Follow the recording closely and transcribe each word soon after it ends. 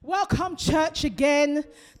Welcome, church, again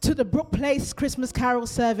to the Brook Place Christmas Carol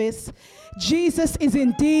service. Jesus is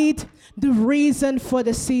indeed the reason for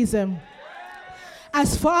the season.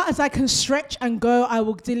 As far as I can stretch and go, I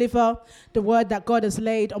will deliver the word that God has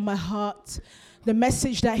laid on my heart, the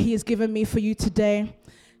message that he has given me for you today.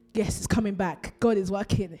 Yes, it's coming back. God is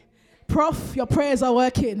working. Prof, your prayers are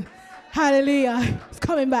working. Hallelujah. It's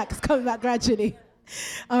coming back gradually.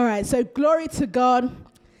 All right, so glory to God.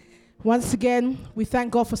 Once again, we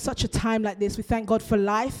thank God for such a time like this. We thank God for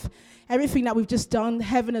life. Everything that we've just done,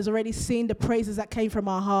 heaven has already seen the praises that came from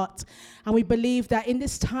our heart. And we believe that in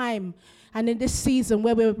this time and in this season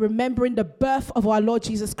where we're remembering the birth of our Lord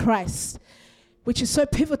Jesus Christ, which is so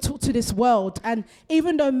pivotal to this world. And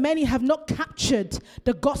even though many have not captured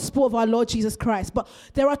the gospel of our Lord Jesus Christ, but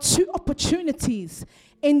there are two opportunities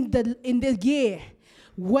in the year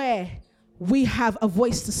where we have a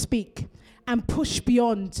voice to speak and push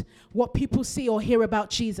beyond what people see or hear about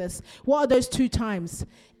Jesus. What are those two times?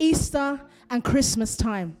 Easter and Christmas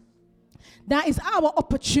time. That is our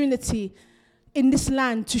opportunity in this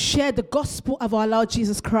land to share the gospel of our Lord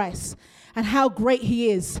Jesus Christ and how great he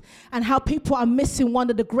is and how people are missing one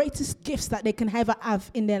of the greatest gifts that they can ever have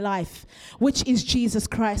in their life, which is Jesus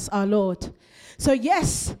Christ our Lord. So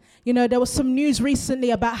yes, there was some news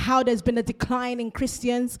recently about how there's been a decline in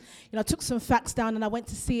Christians. I took some facts down and I went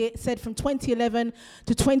to see it. It said from 2011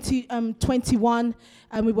 to 2021,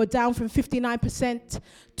 we were down from 59%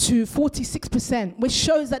 to 46%, which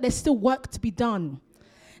shows that there's still work to be done.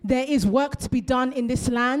 There is work to be done in this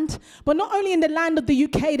land, but not only in the land of the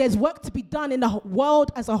UK, there's work to be done in the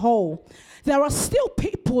world as a whole. There are still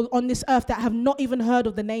people on this earth that have not even heard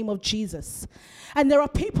of the name of Jesus. And there are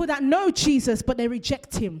people that know Jesus, but they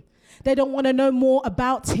reject him. They don't want to know more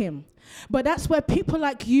about him. But that's where people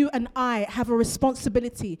like you and I have a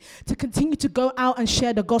responsibility to continue to go out and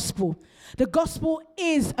share the gospel. The gospel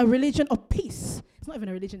is a religion of peace. It's not even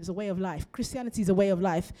a religion, it's a way of life. Christianity is a way of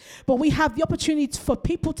life. But we have the opportunity for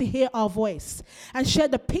people to hear our voice and share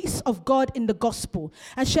the peace of God in the gospel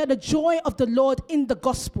and share the joy of the Lord in the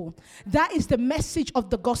gospel. That is the message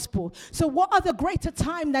of the gospel. So what other greater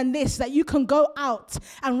time than this that you can go out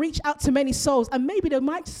and reach out to many souls and maybe they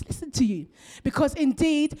might just listen to you, because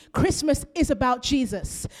indeed Christmas is about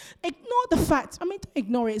Jesus. Ignore the fact, don't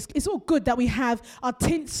ignore it. It's all good that we have our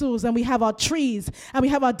tinsels and we have our trees and we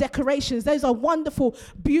have our decorations. Those are wonderful,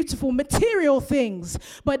 beautiful, material things.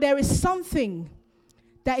 But there is something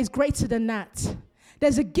that is greater than that.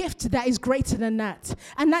 There's a gift that is greater than that.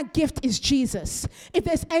 And that gift is Jesus. If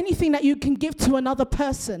there's anything that you can give to another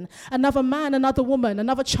person, another man, another woman,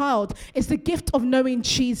 another child, it's the gift of knowing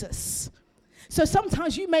Jesus. So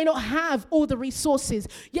sometimes you may not have all the resources.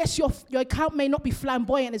 Yes, your account may not be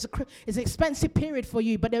flamboyant. It's an expensive period for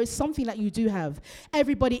you, but there is something that you do have.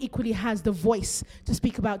 Everybody equally has the voice to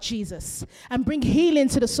speak about Jesus and bring healing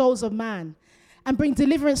to the souls of man and bring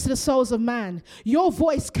deliverance to the souls of man. Your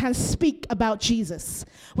voice can speak about Jesus.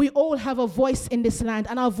 We all have a voice in this land,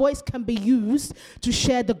 and our voice can be used to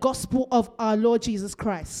share the gospel of our Lord Jesus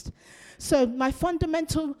Christ. So my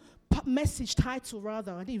fundamental message title, I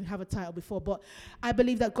didn't even have a title before, but I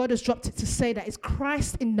believe that God has dropped it to say that it's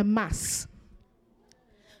Christ in the mass.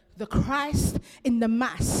 The Christ in the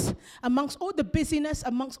mass. Amongst all the busyness,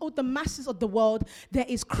 amongst all the masses of the world, there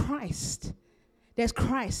is Christ. There's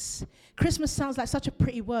Christ. Christmas sounds like such a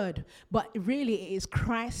pretty word, but really it is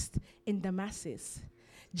Christ in the masses.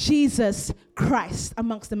 Jesus Christ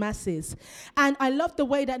amongst the masses. And I love the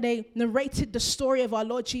way that they narrated the story of our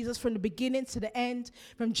Lord Jesus from the beginning to the end,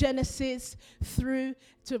 from Genesis through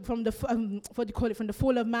to from the from the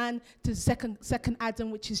fall of man to second Adam,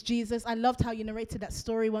 which is Jesus. I loved how you narrated that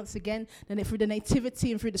story once again, and through the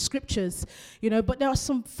nativity and through the scriptures, but there are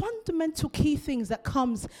some fundamental key things that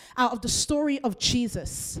comes out of the story of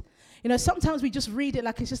Jesus. Sometimes we just read it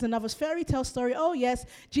like it's just another fairy tale story. Oh, yes,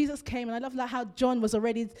 Jesus came. And I love how John was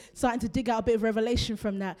already starting to dig out a bit of revelation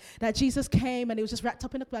from that Jesus came and he was just wrapped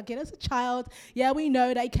up in a blanket as a child. Yeah, we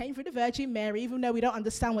know that he came through the Virgin Mary, even though we don't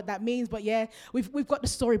understand what that means. But yeah, we've got the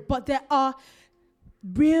story. But there are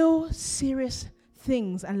real serious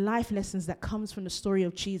things and life lessons that comes from the story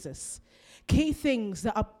of Jesus. Key things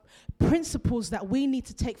that are principles that we need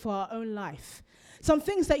to take for our own life. Some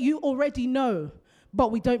things that you already know, but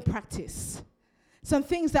we don't practice. Some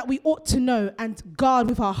things that we ought to know and guard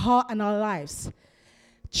with our heart and our lives.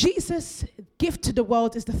 Jesus' gift to the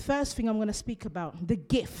world is the first thing I'm going to speak about. The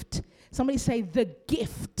gift. Somebody say the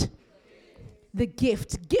gift. The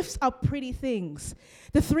gift. Gifts are pretty things.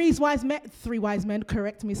 The three wise men,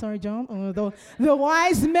 correct me, sorry, John. The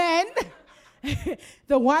wise men,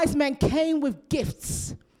 the wise men came with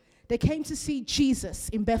gifts. They came to see Jesus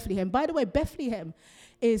in Bethlehem. By the way, Bethlehem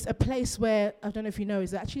is a place where, I don't know if you know,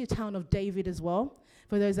 is actually a town of David as well,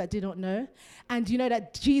 for those that did not know. And you know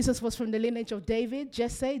that Jesus was from the lineage of David,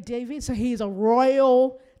 Jesse, David, so he is a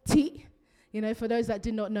royalty, for those that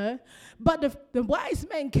did not know. But the wise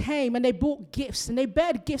men came and they brought gifts, and they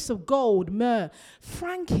bared gifts of gold, myrrh,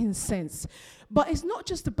 frankincense. But it's not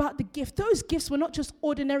just about the gift. Those gifts were not just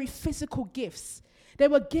ordinary physical gifts. They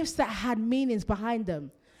were gifts that had meanings behind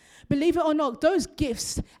them. Believe it or not, those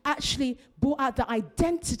gifts actually brought out the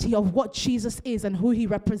identity of what Jesus is and who he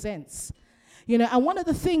represents. And one of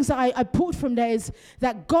the things that I pulled from there is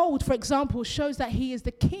that gold, for example, shows that he is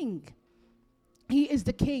the king. He is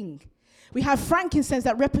the king. We have frankincense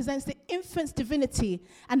that represents the infant's divinity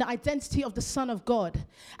and the identity of the Son of God.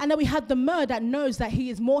 And then we have the myrrh that knows that he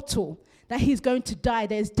is mortal, that he's going to die,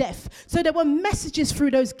 there's death. So there were messages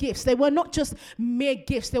through those gifts. They were not just mere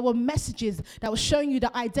gifts. There were messages that were showing you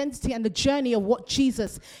the identity and the journey of what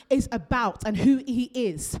Jesus is about and who he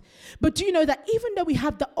is. But do you know that even though we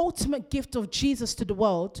have the ultimate gift of Jesus to the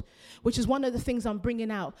world, which is one of the things I'm bringing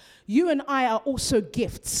out, you and I are also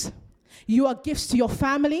gifts. You are gifts to your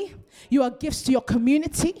family. You are gifts to your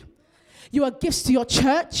community. You are gifts to your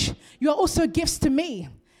church. You are also gifts to me.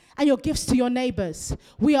 And your gifts to your neighbors.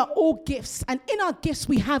 We are all gifts. And in our gifts,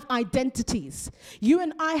 we have identities. You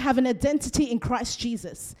and I have an identity in Christ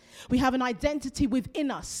Jesus. We have an identity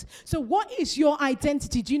within us. So what is your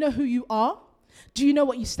identity? Do you know who you are? Do you know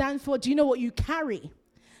what you stand for? Do you know what you carry?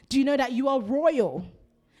 Do you know that you are royal?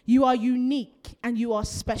 You are unique and you are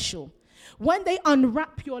special. When they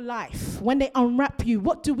unwrap your life, when they unwrap you,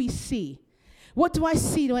 what do we see? What do I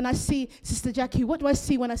see when I see Sister Jackie? What do I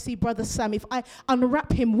see when I see Brother Sam? If I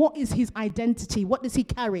unwrap him, what is his identity? What does he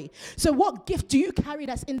carry? So what gift do you carry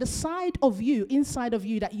that's inside of you,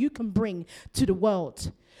 that you can bring to the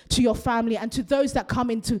world, to your family, and to those that come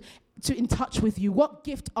in touch with you? What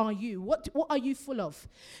gift are you? What are you full of?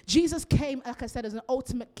 Jesus came, like I said, as an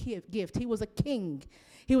ultimate gift. He was a king.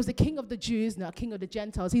 He was the king of the Jews, not king of the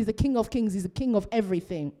Gentiles. He's the king of kings. He's the king of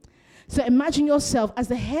everything. So imagine yourself as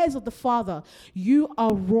the heirs of the Father. You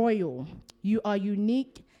are royal, you are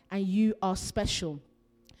unique, and you are special.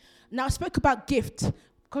 Now, I spoke about gift.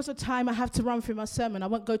 Because of time, I have to run through my sermon. I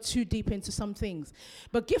won't go too deep into some things.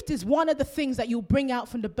 But gift is one of the things that you'll bring out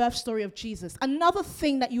from the birth story of Jesus. Another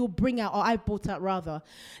thing that you'll bring out, or I brought out rather,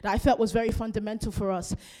 that I felt was very fundamental for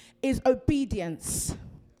us, is obedience.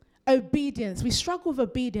 Obedience. We struggle with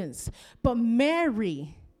obedience. But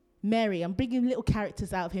Mary, I'm bringing little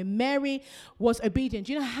characters out of here. Mary was obedient.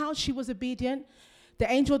 Do you know how she was obedient? The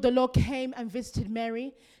angel of the Lord came and visited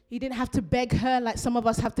Mary. He didn't have to beg her like some of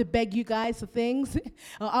us have to beg you guys for things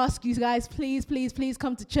or ask you guys, please, please, please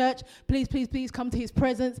come to church. Please, please, please come to his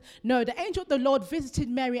presence. No, the angel of the Lord visited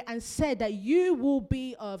Mary and said that you will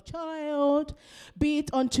be of child. Be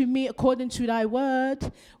it unto me according to thy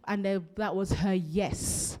word. And that was her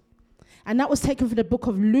yes. And that was taken from the book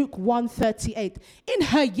of Luke 1:38. In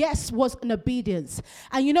her yes was an obedience.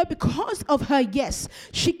 And because of her yes,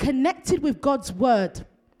 she connected with God's word.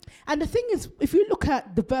 And the thing is, if you look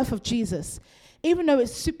at the birth of Jesus, even though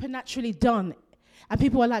it's supernaturally done, and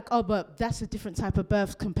people are like, oh, but that's a different type of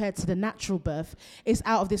birth compared to the natural birth, it's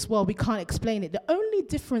out of this world, we can't explain it. The only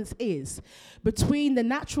difference is between the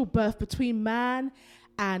natural birth, between man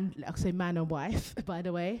and, I'll say man and wife, by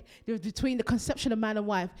the way, between the conception of man and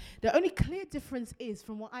wife, the only clear difference is,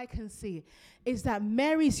 from what I can see, is that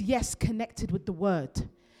Mary's yes connected with the word.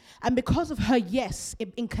 And because of her yes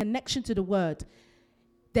in connection to the word,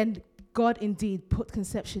 then God indeed put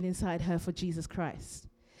conception inside her for Jesus Christ.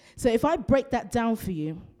 So if I break that down for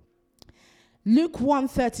you, Luke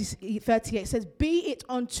 1:38 says, be it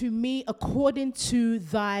unto me according to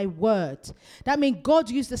thy word. That means God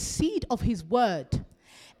used the seed of his word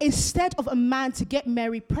instead of a man to get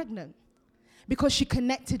Mary pregnant because she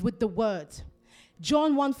connected with the word.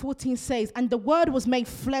 John 1:14 says, and the word was made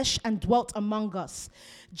flesh and dwelt among us.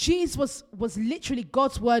 Jesus was literally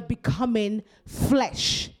God's word becoming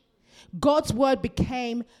flesh. God's word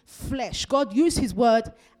became flesh. God used his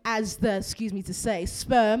word as the,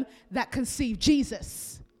 sperm that conceived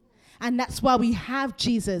Jesus. And that's why we have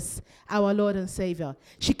Jesus, our Lord and Savior.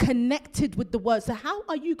 She connected with the word. So how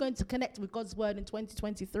are you going to connect with God's word in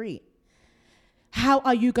 2023? How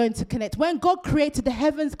are you going to connect? When God created the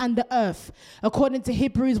heavens and the earth, according to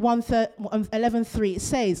Hebrews 11:3, it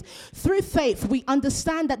says, through faith we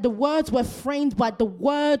understand that the words were framed by the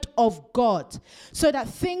word of God, so that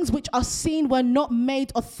things which are seen were not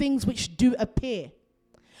made of things which do appear.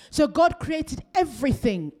 So God created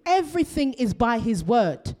everything. Everything is by his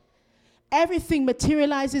word. Everything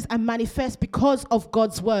materializes and manifests because of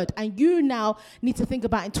God's word. And you now need to think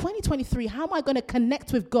about, in 2023, how am I going to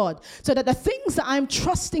connect with God so that the things that I'm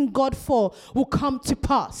trusting God for will come to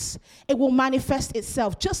pass? It will manifest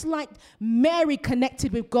itself. Just like Mary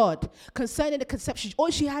connected with God concerning the conception. All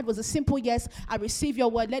she had was a simple yes, I receive your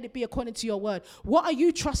word, let it be according to your word. What are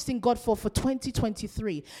you trusting God for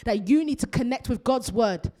 2023? That you need to connect with God's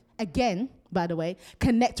word again, by the way,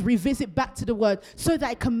 connect, revisit back to the word so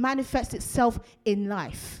that it can manifest itself in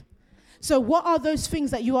life. So what are those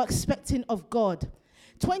things that you are expecting of God?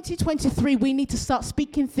 2023, we need to start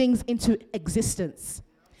speaking things into existence.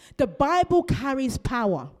 The Bible carries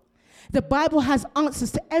power. The Bible has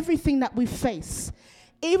answers to everything that we face.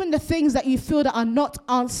 Even the things that you feel that are not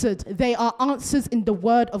answered, they are answers in the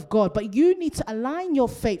word of God. But you need to align your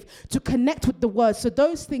faith to connect with the word so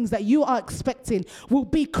those things that you are expecting will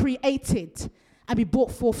be created and be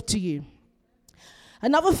brought forth to you.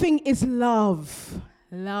 Another thing is love.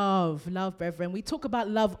 Love, brethren. We talk about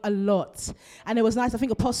love a lot. And it was nice. I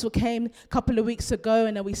think Apostle came a couple of weeks ago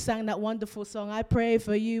and then we sang that wonderful song, I pray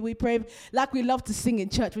for you, we pray. Like we love to sing in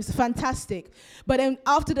church, which is fantastic. But then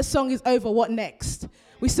after the song is over, what next?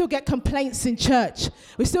 We still get complaints in church.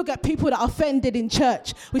 We still get people that are offended in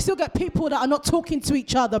church. We still get people that are not talking to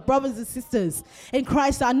each other, brothers and sisters in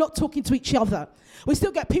Christ that are not talking to each other. We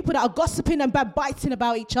still get people that are gossiping and backbiting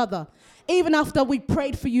about each other. Even after we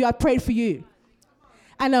prayed for you, I prayed for you.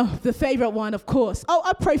 And the favorite one, of course. Oh,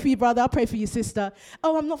 I'll pray for you, brother. I'll pray for you, sister.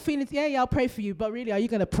 Oh, I'm not feeling it. Yeah, I'll pray for you. But really, are you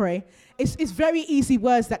going to pray? It's very easy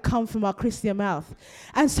words that come from our Christian mouth.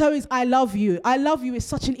 And so is I love you. I love you is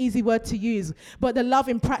such an easy word to use. But the love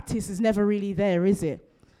in practice is never really there, is it?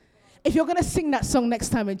 If you're going to sing that song next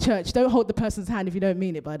time in church, don't hold the person's hand if you don't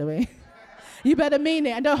mean it, by the way. You better mean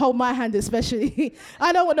it. And don't hold my hand especially.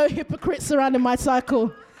 I don't want no hypocrites surrounding my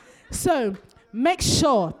cycle. So make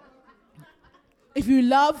sure, if you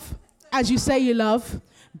love, as you say you love,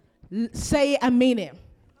 say it and mean it.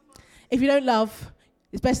 If you don't love,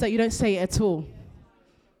 it's best that you don't say it at all.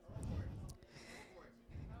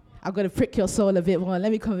 I'm going to prick your soul a bit more.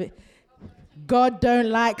 Let me come. God don't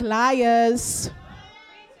like liars.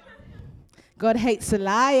 God hates a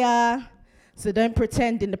liar. So don't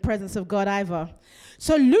pretend in the presence of God either.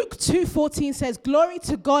 So Luke 2:14 says, glory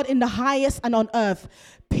to God in the highest and on earth,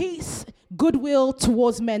 peace, goodwill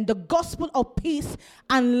towards men. The gospel of peace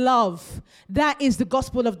and love. That is the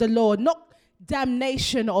gospel of the Lord. Not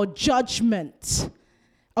damnation or judgment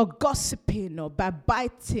or gossiping or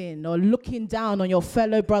backbiting or looking down on your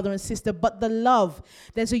fellow brother and sister, but the love.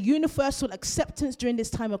 There's a universal acceptance during this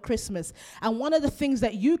time of Christmas. And one of the things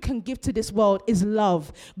that you can give to this world is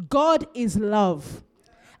love. God is love.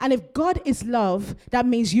 And if God is love, that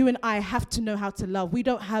means you and I have to know how to love. We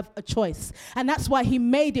don't have a choice. And that's why he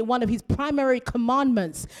made it one of his primary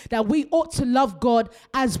commandments that we ought to love God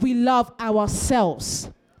as we love ourselves.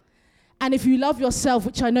 And if you love yourself,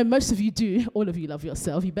 which I know most of you do, all of you love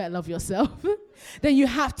yourself, you better love yourself, then you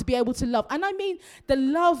have to be able to love. And I mean the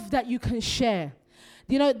love that you can share.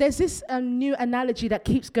 You know, there's this new analogy that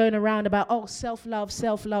keeps going around about, oh, self-love,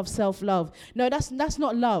 self-love, self-love. No, that's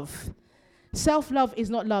not love. Self-love is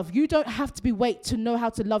not love. You don't have to wait to know how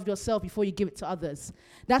to love yourself before you give it to others.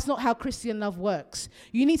 That's not how Christian love works.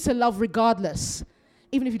 You need to love regardless.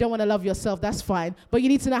 Even if you don't want to love yourself, that's fine. But you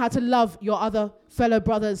need to know how to love your other fellow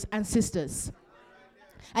brothers and sisters.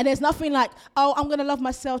 And there's nothing like, oh, I'm going to love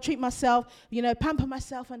myself, treat myself, pamper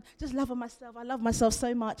myself and just love myself. I love myself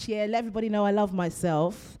so much. Yeah, let everybody know I love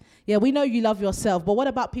myself. Yeah, we know you love yourself. But what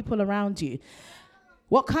about people around you?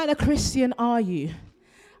 What kind of Christian are you?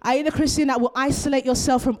 Are you the Christian that will isolate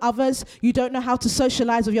yourself from others? You don't know how to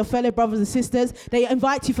socialize with your fellow brothers and sisters. They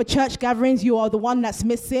invite you for church gatherings. You are the one that's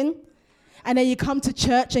missing. And then you come to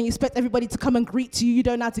church and you expect everybody to come and greet you. You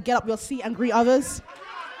don't know how to get up your seat and greet others.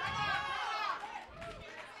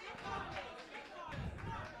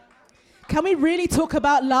 Can we really talk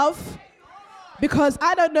about love? Because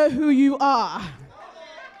I don't know who you are.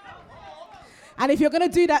 And if you're going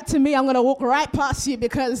to do that to me, I'm going to walk right past you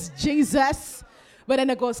because Jesus. But then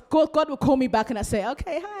it goes, God will call me back and I say,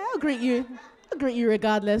 okay, hi, I'll greet you. I'll greet you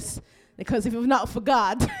regardless. Because if it's not for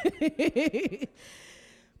God.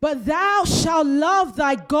 But thou shalt love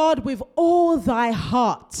thy God with all thy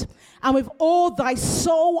heart and with all thy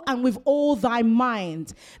soul and with all thy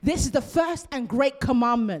mind. This is the first and great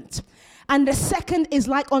commandment. And the second is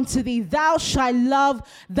like unto thee, thou shalt love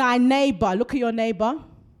thy neighbor. Look at your neighbor.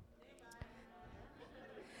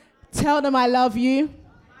 Tell them I love you.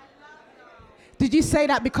 Did you say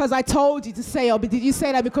that because I told you to say it, or did you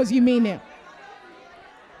say that because you mean it?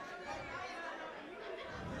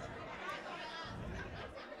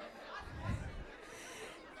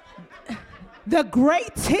 The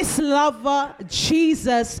greatest lover,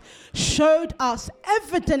 Jesus, showed us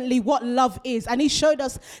evidently what love is. And he showed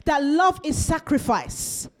us that love is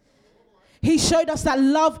sacrifice. He showed us that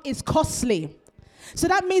love is costly. So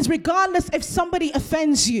that means regardless if somebody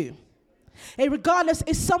offends you, regardless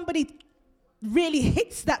if somebody really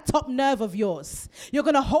hits that top nerve of yours, you're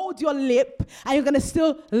going to hold your lip and you're going to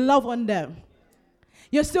still love on them.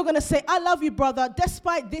 You're still going to say, I love you, brother.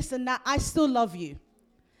 Despite this and that, I still love you.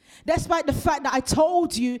 Despite the fact that I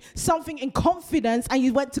told you something in confidence and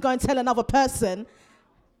you went to go and tell another person,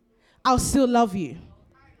 I'll still love you.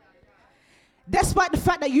 Despite the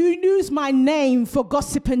fact that you use my name for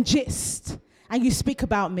gossip and gist and you speak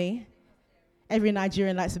about me, every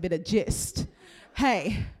Nigerian likes a bit of gist.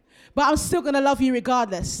 Hey, but I'm still going to love you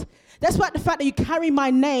regardless. Despite the fact that you carry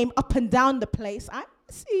my name up and down the place, I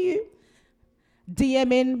see you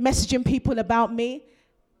DMing, messaging people about me,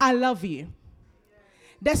 I love you.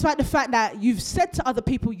 Despite the fact that you've said to other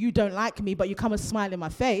people you don't like me, but you come and smile in my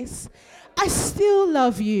face, I still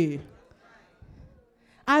love you.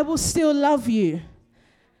 I will still love you.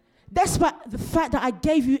 Despite the fact that I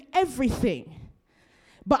gave you everything,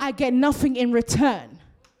 but I get nothing in return,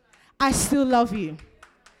 I still love you.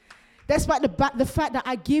 Despite the fact that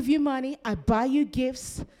I give you money, I buy you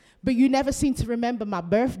gifts, but you never seem to remember my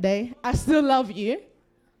birthday, I still love you.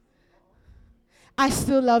 I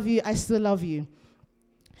still love you. I still love you.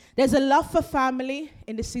 There's a love for family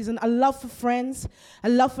in this season, a love for friends, a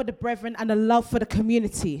love for the brethren, and a love for the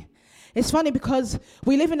community. It's funny because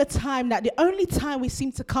we live in a time that the only time we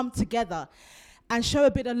seem to come together and show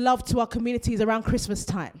a bit of love to our community is around Christmas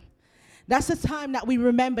time. That's the time that we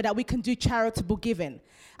remember that we can do charitable giving.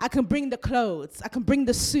 I can bring the clothes, I can bring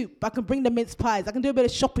the soup, I can bring the mince pies, I can do a bit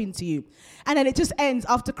of shopping to you. And then it just ends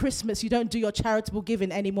after Christmas, you don't do your charitable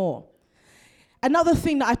giving anymore. Another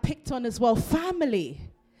thing that I picked on as well, family.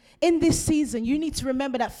 In this season, you need to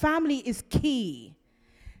remember that family is key.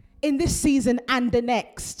 In this season and the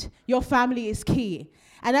next, your family is key.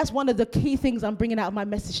 And that's one of the key things I'm bringing out of my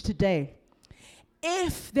message today.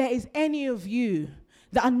 If there is any of you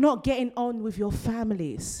that are not getting on with your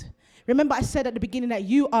families, remember I said at the beginning that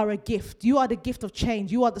you are a gift. You are the gift of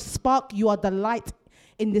change. You are the spark. You are the light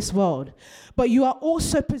in this world. But you are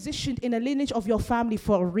also positioned in a lineage of your family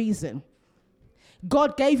for a reason.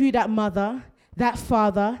 God gave you that mother, that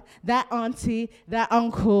father, that auntie, that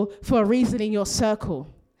uncle for a reason in your circle.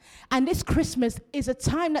 And this Christmas is a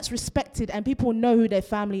time that's respected and people know who their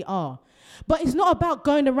family are. But it's not about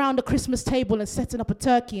going around the Christmas table and setting up a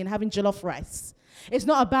turkey and having jollof rice. It's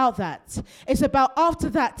not about that. It's about after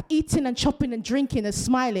that, eating and chopping and drinking and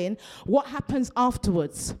smiling, what happens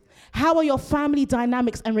afterwards? How are your family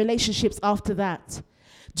dynamics and relationships after that?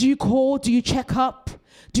 Do you call? Do you check up?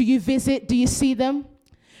 Do you visit? Do you see them?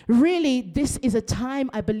 Really, this is a time,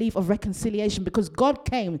 I believe, of reconciliation because God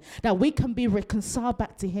came that we can be reconciled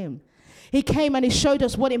back to him. He came and he showed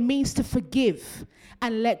us what it means to forgive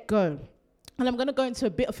and let go. And I'm going to go into a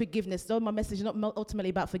bit of forgiveness, though my message is not ultimately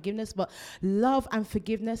about forgiveness, but love and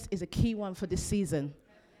forgiveness is a key one for this season.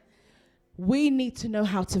 We need to know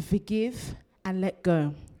how to forgive and let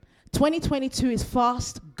go. 2022 is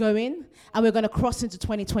fast going, and we're going to cross into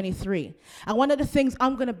 2023. And one of the things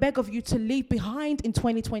I'm going to beg of you to leave behind in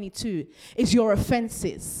 2022 is your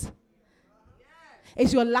offenses.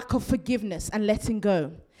 Is your lack of forgiveness and letting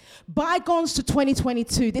go. Bygones to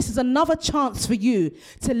 2022, this is another chance for you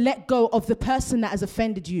to let go of the person that has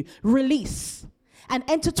offended you. Release. And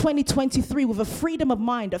enter 2023 with a freedom of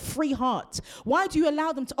mind, a free heart. Why do you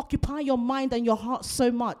allow them to occupy your mind and your heart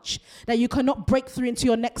so much that you cannot break through into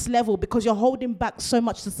your next level because you're holding back so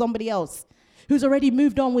much to somebody else who's already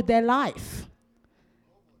moved on with their life?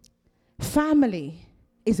 Family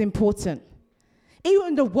is important.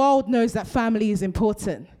 Even the world knows that family is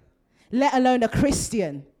important, let alone a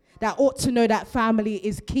Christian that ought to know that family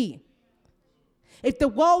is key. If the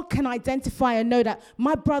world can identify and know that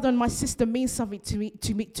my brother and my sister mean something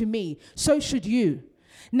to me, so should you.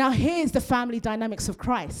 Now here's the family dynamics of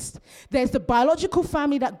Christ. There's the biological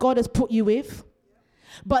family that God has put you with,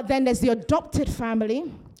 but then there's the adopted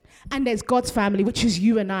family, and there's God's family, which is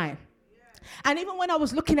you and I. And even when I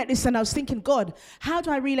was looking at this and I was thinking, God, how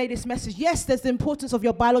do I relay this message? Yes, there's the importance of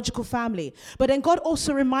your biological family, but then God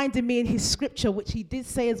also reminded me in his scripture, which he did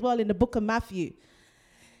say as well in the book of Matthew,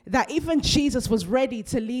 that even Jesus was ready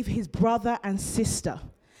to leave his brother and sister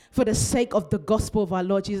for the sake of the gospel of our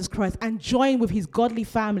Lord Jesus Christ and join with his godly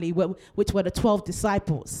family, which were the 12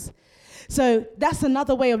 disciples. So that's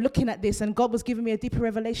another way of looking at this, and God was giving me a deeper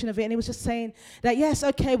revelation of it, and he was just saying that, yes,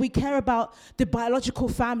 okay, we care about the biological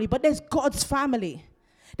family, but there's God's family.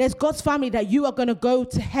 There's God's family that you are going to go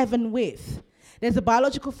to heaven with. There's a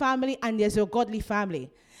biological family and there's your godly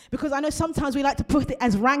family. Because I know sometimes we like to put it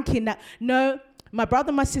as ranking that, no, my brother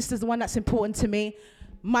and my sister is the one that's important to me.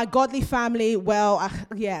 My godly family, well,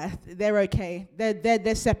 yeah, they're okay.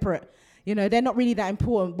 They're separate. You know, they're not really that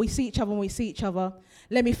important. We see each other when we see each other.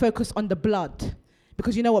 Let me focus on the blood.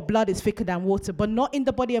 Because you know what? Blood is thicker than water, but not in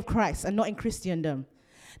the body of Christ and not in Christendom.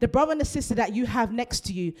 The brother and the sister that you have next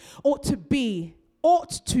to you ought to be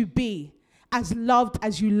as loved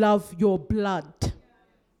as you love your blood.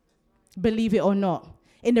 Believe it or not.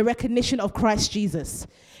 In the recognition of Christ Jesus.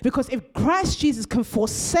 Because if Christ Jesus can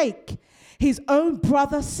forsake his own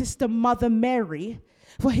brother, sister, mother, Mary,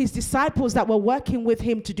 for his disciples that were working with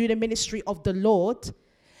him to do the ministry of the Lord,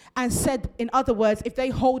 and said, in other words, if they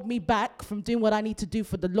hold me back from doing what I need to do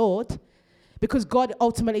for the Lord, because God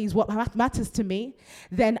ultimately is what matters to me,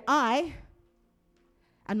 then I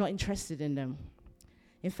am not interested in them.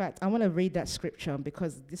 In fact, I want to read that scripture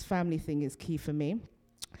because this family thing is key for me.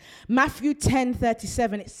 Matthew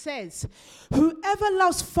 10:37, it says, whoever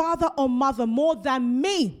loves father or mother more than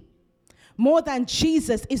me, more than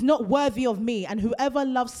Jesus, is not worthy of me. And whoever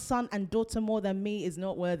loves son and daughter more than me is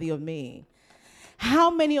not worthy of me.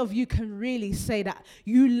 How many of you can really say that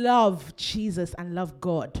you love Jesus and love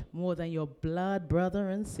God more than your blood brother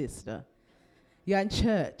and sister? You're in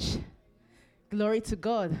church. Glory to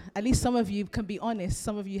God. At least some of you can be honest.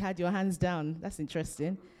 Some of you had your hands down. That's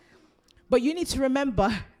interesting. But you need to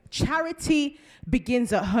remember, charity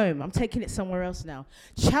begins at home. I'm taking it somewhere else now.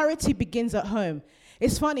 Charity begins at home.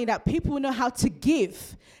 It's funny that people know how to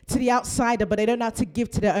give to the outsider, but they don't know how to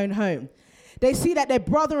give to their own home. They see that their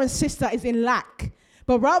brother and sister is in lack.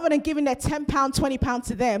 But rather than giving their £10, £20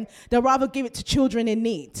 to them, they'll rather give it to children in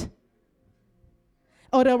need.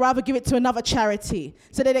 Or they'll rather give it to another charity.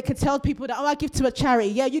 So that they can tell people that, oh, I give to a charity.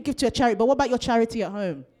 Yeah, you give to a charity, but what about your charity at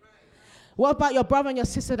home? What about your brother and your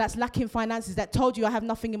sister that's lacking finances, that told you I have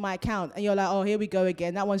nothing in my account? And you're like, oh, here we go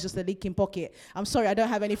again. That one's just a leaking pocket. I'm sorry, I don't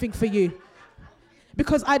have anything for you.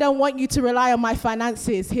 Because I don't want you to rely on my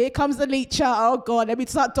finances. Here comes the leecher. Oh, God, let me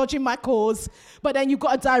start dodging my calls. But then you've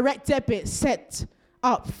got a direct debit set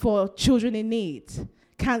up for children in need,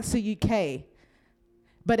 Cancer UK.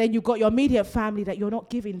 But then you've got your immediate family that you're not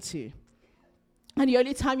giving to. And the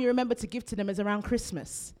only time you remember to give to them is around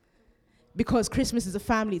Christmas. Because Christmas is a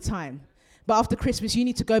family time. But after Christmas, you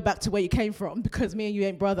need to go back to where you came from, because me and you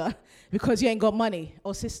ain't brother, because you ain't got money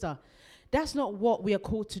or sister. That's not what we are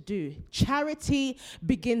called to do. Charity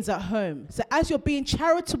begins at home. So as you're being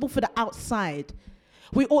charitable for the outside,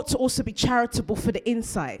 we ought to also be charitable for the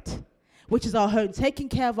inside, which is our home. Taking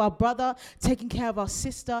care of our brother, taking care of our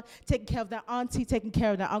sister, taking care of their auntie, taking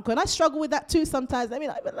care of their uncle. And I struggle with that too sometimes. I mean,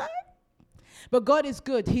 but God is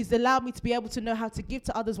good. He's allowed me to be able to know how to give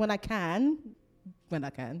to others when I can.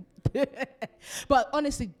 But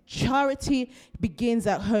honestly, charity begins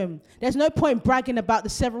at home. There's no point bragging about the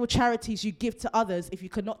several charities you give to others if you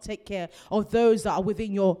cannot take care of those that are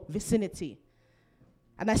within your vicinity.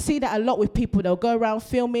 And I see that a lot with people. They'll go around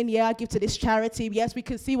filming, yeah, I give to this charity. Yes, we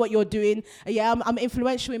can see what you're doing. Yeah, I'm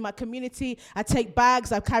influential in my community. I take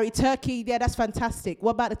bags, I carry turkey. Yeah, that's fantastic.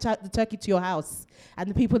 What about the turkey to your house and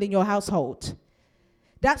the people in your household?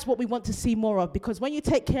 That's what we want to see more of, because when you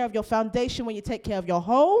take care of your foundation, when you take care of your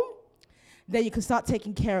home, then you can start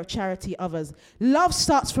taking care of charity others. Love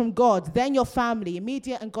starts from God, then your family,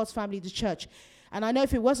 immediate, and God's family, the church. And I know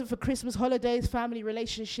if it wasn't for Christmas holidays, family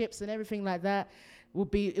relationships and everything like that,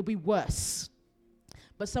 it'd be worse.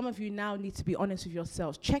 But some of you now need to be honest with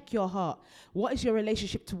yourselves. Check your heart. What is your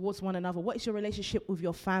relationship towards one another? What is your relationship with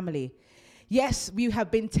your family? Yes, we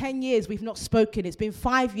have been 10 years, we've not spoken. It's been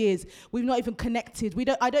 5 years, we've not even connected.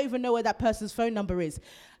 I don't even know where that person's phone number is.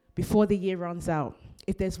 Before the year runs out,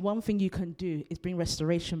 if there's one thing you can do, is bring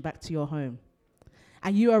restoration back to your home.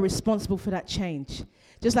 And you are responsible for that change.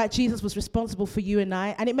 Just like Jesus was responsible for you and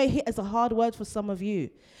I. And it may hit as a hard word for some of you.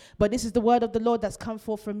 But this is the word of the Lord that's come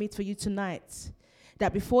forth from me for you tonight.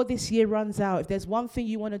 That before this year runs out, if there's one thing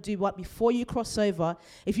you want to do, before you cross over,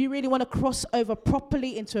 if you really want to cross over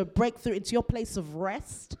properly into a breakthrough, into your place of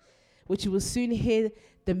rest, which you will soon hear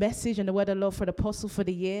the message and the word of the Lord for the apostle for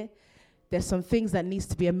the year, there's some things that needs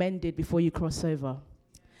to be amended before you cross over.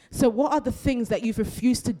 So what are the things that you've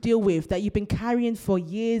refused to deal with, that you've been carrying for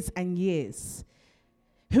years and years?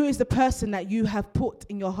 Who is the person that you have put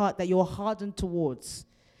in your heart that you're hardened towards?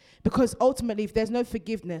 Because ultimately, if there's no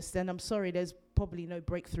forgiveness, then I'm sorry, there's probably no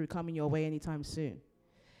breakthrough coming your way anytime soon.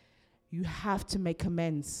 You have to make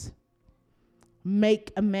amends.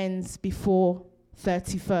 Make amends before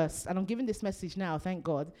 31st. And I'm giving this message now, thank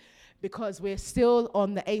God, because we're still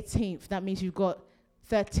on the 18th. That means you've got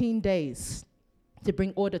 13 days to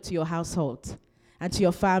bring order to your household. and to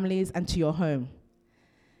your families and to your home.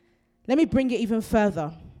 Let me bring it even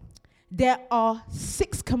further. There are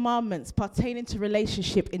 6 commandments pertaining to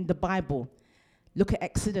relationship in the Bible. Look at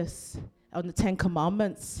Exodus on the 10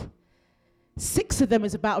 commandments. 6 of them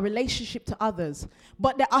is about a relationship to others.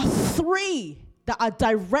 But there are 3 that are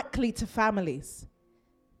directly to families.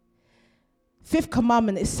 5th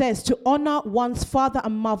commandment, it says to honor one's father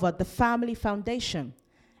and mother, the family foundation.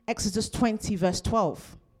 Exodus 20 verse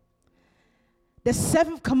 12. The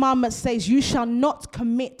 7th commandment says you shall not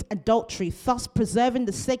commit adultery, thus preserving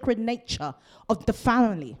the sacred nature of the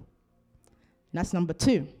family. That's number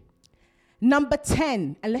 2. Number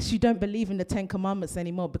 10, unless you don't believe in the 10 commandments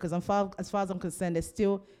anymore, because as far as I'm concerned, they're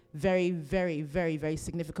still very, very, very, very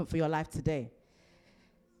significant for your life today.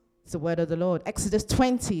 It's the word of the Lord. Exodus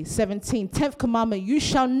 20, 17, 10th commandment, you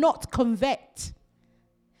shall not covet.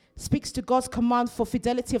 Speaks to God's command for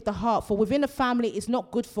fidelity of the heart, for within a family it's not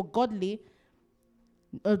good for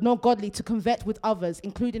not godly to covet with others,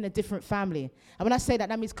 including a different family. And when I say that,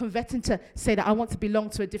 that means coveting to say that I want to belong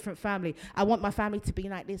to a different family. I want my family to be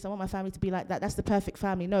like this. I want my family to be like that. That's the perfect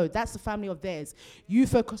family. No, that's the family of theirs. You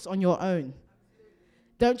focus on your own.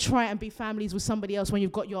 Don't try and be families with somebody else when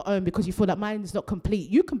you've got your own because you feel that mine is not complete.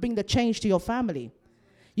 You can bring the change to your family.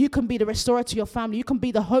 You can be the restorer to your family. You can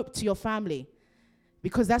be the hope to your family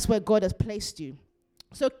because that's where God has placed you.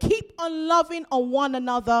 So keep on loving on one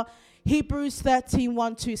another. Hebrews 13,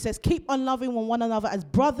 1, 2 says, keep on loving one another as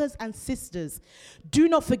brothers and sisters. Do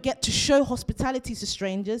not forget to show hospitality to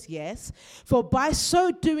strangers, yes, for by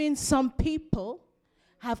so doing some people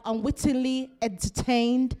have unwittingly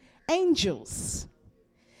entertained angels.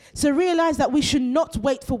 So realize that we should not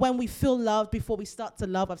wait for when we feel loved before we start to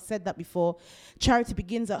love. I've said that before. Charity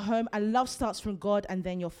begins at home and love starts from God and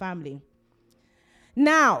then your family.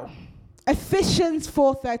 Now, Ephesians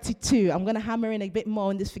 4:32. I'm going to hammer in a bit more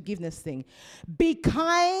on this forgiveness thing. Be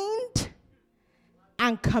kind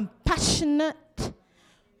and compassionate.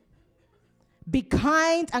 Be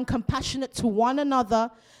kind and compassionate to one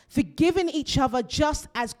another, forgiving each other just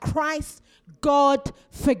as Christ, God,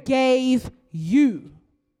 forgave you.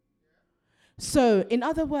 So, in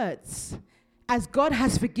other words, as God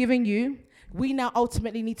has forgiven you, we now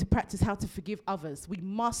ultimately need to practice how to forgive others. We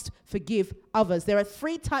must forgive others. There are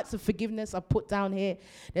 3 types of forgiveness I've put down here.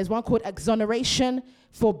 There's one called exoneration,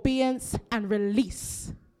 forbearance, and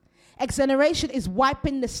release. Exoneration is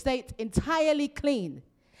wiping the slate entirely clean.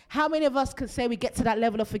 How many of us can say we get to that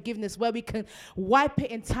level of forgiveness where we can wipe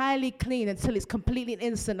it entirely clean until it's completely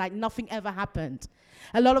innocent, like nothing ever happened?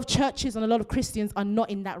 A lot of churches and a lot of Christians are not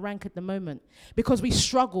in that rank at the moment because we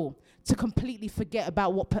struggle to completely forget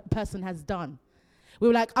about what person has done. We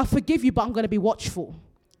were like, I forgive you, but I'm going to be watchful.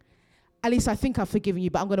 At least I think I've forgiven you,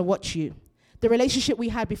 but I'm going to watch you. The relationship we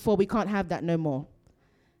had before, we can't have that no more.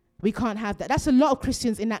 We can't have that. That's a lot of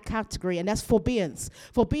Christians in that category, and that's forbearance.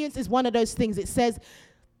 Forbearance is one of those things. It says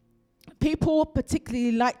people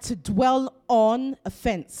particularly like to dwell on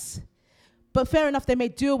offense. But fair enough, they may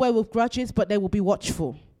do away with grudges, but they will be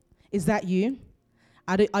watchful. Is that you?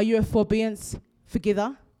 Are you a forbearance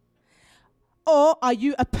forgiver? Or are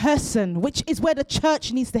you a person, which is where the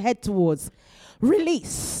church needs to head towards?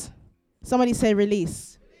 Release. Somebody say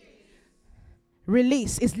release.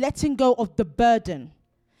 Release is letting go of the burden.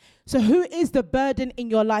 So who is the burden in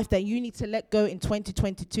your life that you need to let go in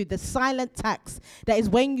 2022? The silent tax that is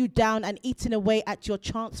weighing you down and eating away at your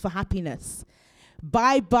chance for happiness.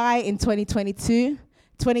 Bye-bye in 2022.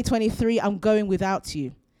 2023, I'm going without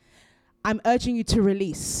you. I'm urging you to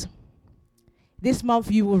release. This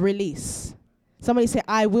month you will release. Somebody say,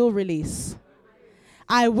 I will release.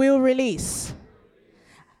 I will release.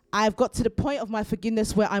 I've got to the point of my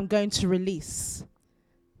forgiveness where I'm going to release.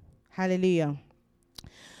 Hallelujah.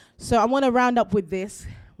 So I want to round up with this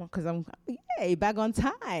because I'm back on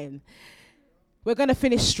time. We're going to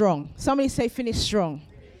finish strong. Somebody say finish strong.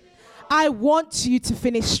 I want you to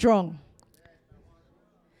finish strong.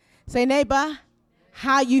 Say, neighbor,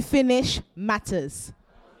 how you finish matters.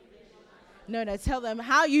 No, tell them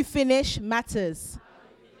how you finish matters.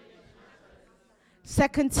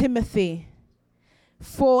 2 Timothy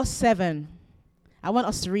 4:7. I want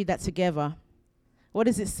us to read that together. What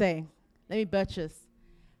does it say? Let me purchase.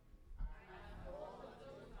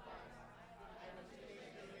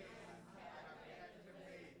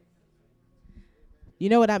 You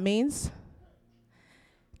know what that means?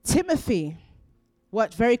 Timothy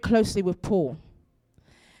worked very closely with Paul.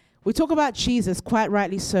 We talk about Jesus, quite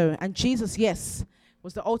rightly so. And Jesus, yes,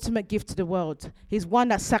 was the ultimate gift to the world. He's one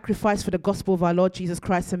that sacrificed for the gospel of our Lord Jesus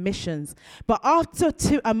Christ and missions. But after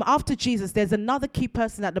Jesus, there's another key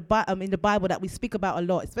person in the Bible that we speak about a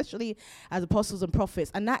lot, especially as apostles and prophets,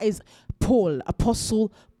 and that is Paul,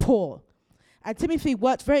 Apostle Paul. And Timothy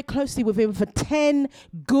worked very closely with him for 10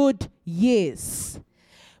 good years.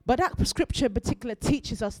 But that scripture in particular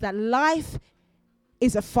teaches us that life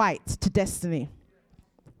is a fight to destiny.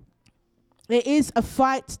 It is a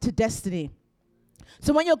fight to destiny.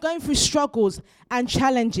 So when you're going through struggles and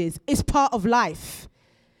challenges, it's part of life.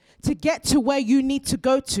 To get to where you need to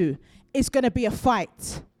go to, it's going to be a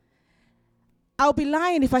fight. I'll be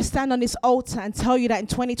lying if I stand on this altar and tell you that in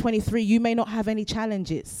 2023, you may not have any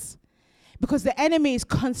challenges. Because the enemy is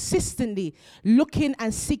consistently looking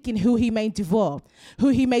and seeking who he may devour, who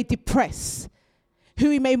he may depress, who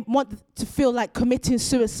he may want to feel like committing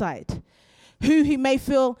suicide, who he may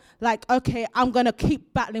feel like, okay, I'm going to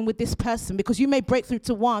keep battling with this person, because you may break through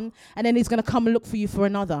to one and then he's going to come and look for you for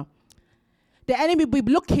another. The enemy will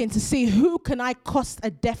be looking to see who can I cost a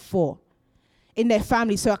death for in their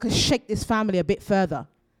family so I can shake this family a bit further.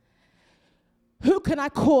 Who can I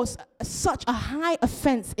cause such a high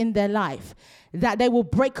offense in their life that they will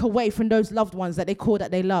break away from those loved ones that they call that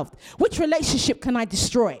they loved? Which relationship can I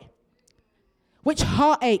destroy? Which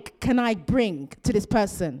heartache can I bring to this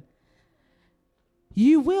person?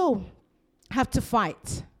 You will have to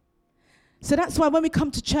fight. So that's why when we come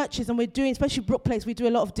to churches and we're doing, especially Brook Place, we do a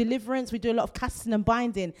lot of deliverance, we do a lot of casting and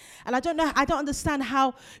binding. And I don't understand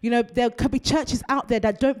how, there could be churches out there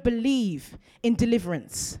that don't believe in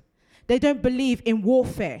deliverance. They don't believe in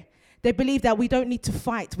warfare. They believe that we don't need to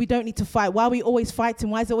fight. We don't need to fight. Why are we always fighting?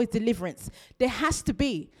 Why is there always deliverance? There has to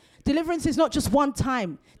be. Deliverance is not just one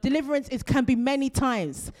time. Deliverance can be many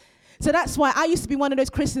times. So that's why I used to be one of those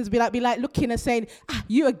Christians be like looking and saying,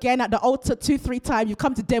 you again at the altar 2-3 times, you've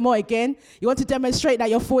come to demo again. You want to demonstrate that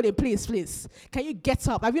you're falling, please. Can you get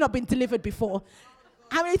up? Have you not been delivered before?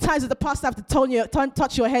 How many times does the pastor have to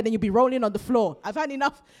touch your head and you'll be rolling on the floor? I've had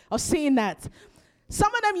enough of seeing that.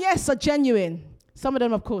 Some of them, yes, are genuine. Some of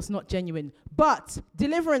them, of course, not genuine. But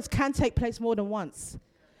deliverance can take place more than once,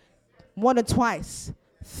 more than twice,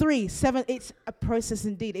 3, 7. It's a process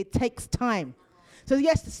indeed. It takes time. So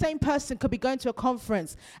yes, the same person could be going to a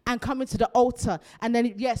conference and coming to the altar. And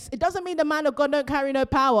then, yes, it doesn't mean the man of God don't carry no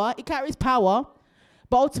power. He carries power.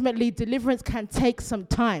 But ultimately, deliverance can take some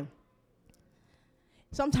time.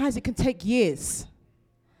 Sometimes it can take years.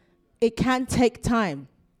 It can take time.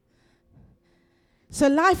 So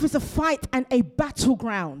life is a fight and a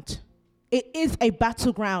battleground. It is a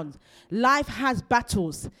battleground. Life has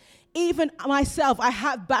battles. Even myself, I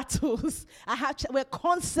have battles. We're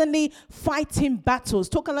constantly fighting battles.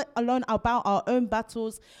 Talk alone about our own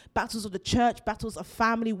battles, battles of the church, battles of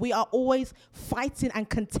family. We are always fighting and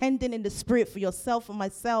contending in the spirit for yourself, for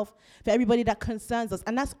myself, for everybody that concerns us.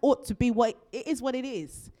 And that's ought to be what it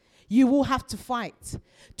is. You will have to fight.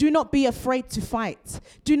 Do not be afraid to fight.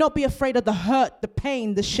 Do not be afraid of the hurt, the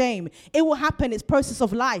pain, the shame. It will happen. It's process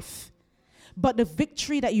of life. But the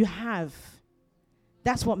victory that you have,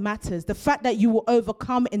 that's what matters. The fact that you will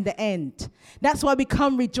overcome in the end. That's why we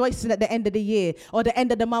come rejoicing at the end of the year or the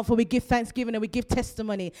end of the month when we give thanksgiving and we give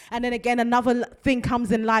testimony. And then again, another thing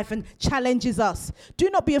comes in life and challenges us. Do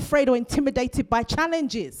not be afraid or intimidated by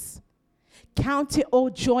challenges. Count it all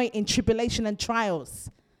joy in tribulation and trials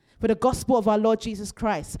for the gospel of our Lord Jesus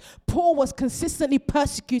Christ. Paul was consistently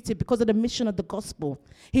persecuted because of the mission of the gospel.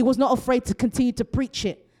 He was not afraid to continue to preach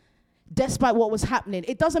it despite what was happening.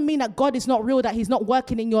 It doesn't mean that God is not real, that he's not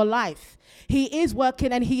working in your life. He is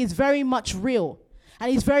working and he is very much real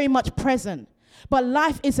and he's very much present. But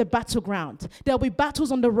life is a battleground. There'll be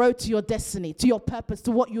battles on the road to your destiny, to your purpose,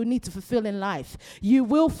 to what you need to fulfill in life. You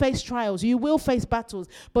will face trials. You will face battles.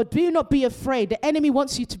 But do not be afraid. The enemy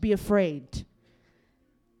wants you to be afraid.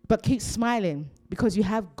 But keep smiling because you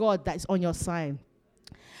have God that is on your side.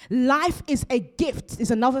 Life is a gift,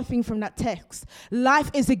 is another thing from that text.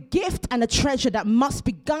 Life is a gift and a treasure that must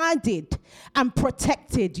be guarded and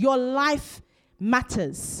protected. Your life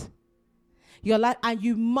matters. Your life, and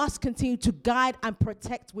you must continue to guide and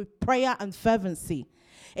protect with prayer and fervency.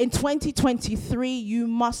 In 2023, you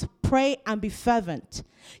must pray and be fervent.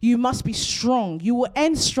 You must be strong. You will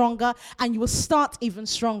end stronger and you will start even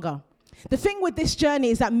stronger. The thing with this journey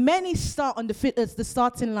is that many start on the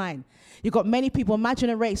starting line. You've got many people.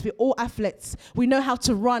 Imagine a race. We're all athletes. We know how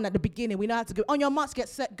to run at the beginning. We know how to go. On your marks, get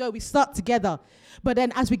set, go. We start together. But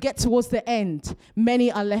then as we get towards the end,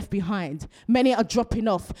 many are left behind. Many are dropping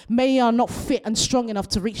off. Many are not fit and strong enough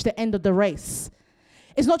to reach the end of the race.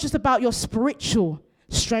 It's not just about your spiritual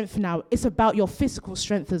strength now. It's about your physical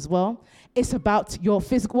strength as well. It's about your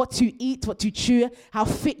physical, what you eat, what you chew, how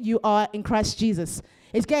fit you are in Christ Jesus.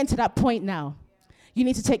 It's getting to that point now. You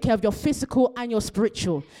need to take care of your physical and your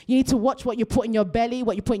spiritual. You need to watch what you put in your belly,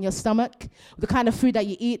 what you put in your stomach, the kind of food that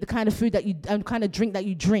you eat, the kind of food that you, kind of drink that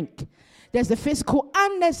you drink. There's the physical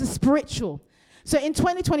and there's the spiritual. So in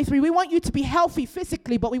 2023, we want you to be healthy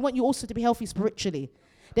physically, but we want you also to be healthy spiritually.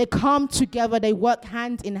 They come together, they work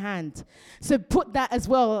hand in hand. So put that as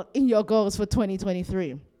well in your goals for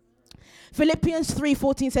 2023. Philippians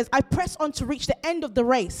 3:14 says, I press on to reach the end of the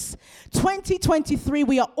race. 2023,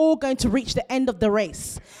 we are all going to reach the end of the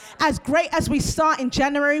race. As great as we start in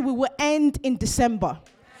January, we will end in December.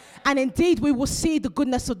 And indeed, we will see the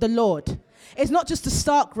goodness of the Lord. It's not just to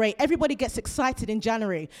start great. Everybody gets excited in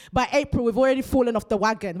January. By April, we've already fallen off the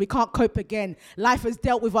wagon. We can't cope again. Life has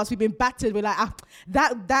dealt with us. We've been battered. We're like,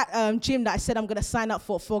 that gym that I said I'm going to sign up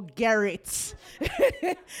for, forget it.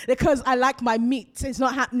 Because I like my meat. It's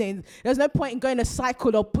not happening. There's no point in going to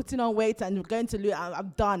cycle or putting on weight and going to lose.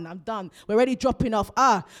 I'm done. We're already dropping off.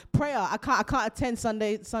 Prayer. I can't attend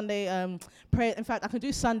Sunday prayer. In fact, I can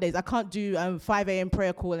do Sundays. I can't do 5 a.m.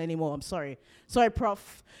 prayer call anymore. I'm sorry. Sorry,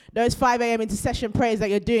 Prof. Those 5 a.m. intercession prayers that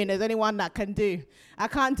you're doing, there's only one that can do. I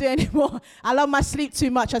can't do anymore. I love my sleep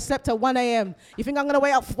too much. I slept at 1 a.m. You think I'm going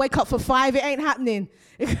to wake up for 5? It ain't happening.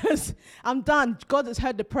 Because I'm done. God has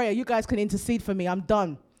heard the prayer. You guys can intercede for me. I'm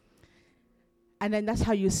done. And then that's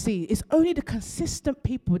how you see. It's only the consistent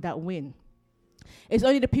people that win. It's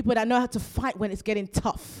only the people that know how to fight when it's getting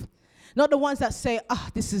tough. Not the ones that say,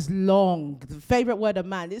 this is long. The favorite word of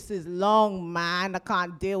man, this is long, man. I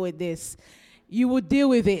can't deal with this. You will deal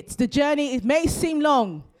with it. The journey, it may seem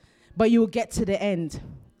long, but you will get to the end.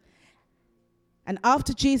 And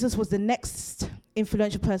after Jesus was the next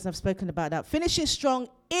influential person I've spoken about that. Finishing strong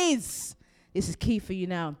this is key for you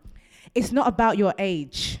now. It's not about your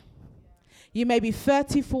age. You may be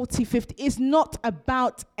 30, 40, 50. It's not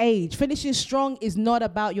about age. Finishing strong is not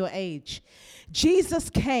about your age. Jesus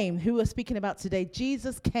came, who we're speaking about today,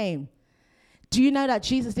 Jesus came. Do you know that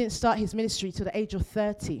Jesus didn't start his ministry till the age of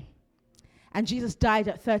 30? And Jesus died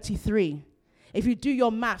at 33. If you do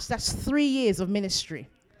your maths, that's 3 years of ministry.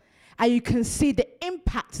 And you can see the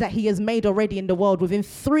impact that he has made already in the world within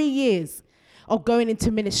 3 years of going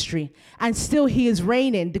into ministry. And still he is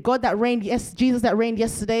reigning. The God that reigned, Jesus that reigned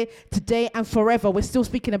yesterday, today, and forever. We're still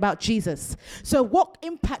speaking about Jesus. So what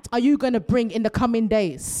impact are you going to bring in the coming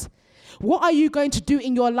days? What are you going to do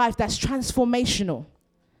in your life that's transformational?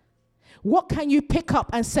 What can you pick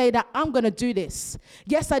up and say that I'm going to do this?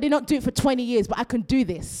 Yes, I did not do it for 20 years, but I can do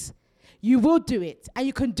this. You will do it, and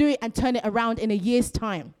you can do it and turn it around in a year's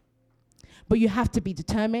time. But you have to be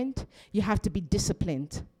determined. You have to be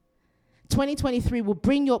disciplined. 2023 will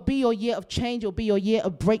be your year of change. It will be your year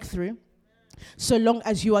of breakthrough, so long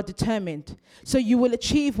as you are determined. So you will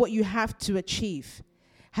achieve what you have to achieve.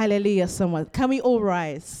 Hallelujah, someone. Can we all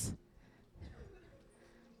rise?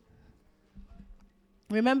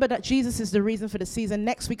 Remember that Jesus is the reason for the season.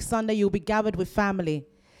 Next week, Sunday, you'll be gathered with family.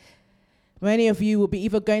 Many of you will be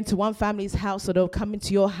either going to one family's house, or they'll come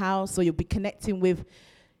into your house, or you'll be connecting with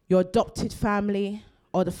your adopted family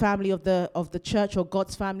or the family of the church or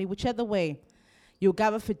God's family, whichever way. You'll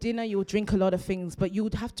gather for dinner, you'll drink a lot of things, but you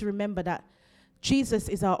would have to remember that Jesus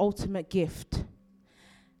is our ultimate gift.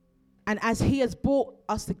 And as he has brought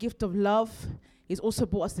us the gift of love, he's also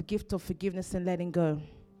brought us the gift of forgiveness and letting go.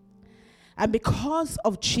 And because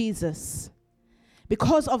of Jesus,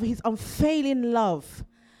 because of his unfailing love,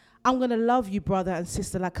 I'm going to love you, brother and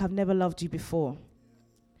sister, like I've never loved you before.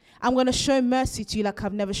 I'm going to show mercy to you like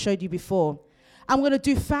I've never showed you before. I'm going to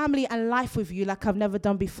do family and life with you like I've never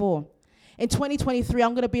done before. In 2023,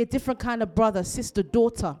 I'm going to be a different kind of brother, sister,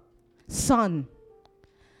 daughter, son.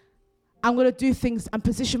 I'm going to do things and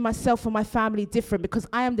position myself for my family different, because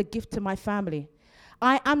I am the gift to my family.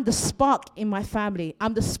 I am the spark in my family.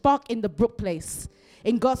 I'm the spark in the Brook Place,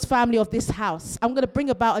 in God's family of this house. I'm going to bring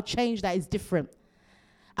about a change that is different.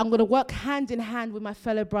 I'm going to work hand in hand with my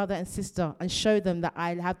fellow brother and sister and show them that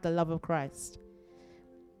I have the love of Christ.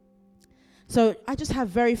 So I just have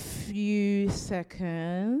very few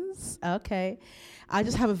seconds. Okay. I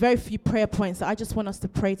just have a very few prayer points that I just want us to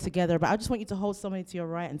pray together. But I just want you to hold somebody to your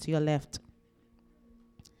right and to your left.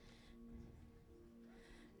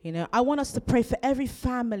 You know, I want us to pray for every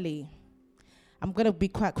family. I'm going to be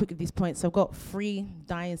quite quick at these points. So I've got 3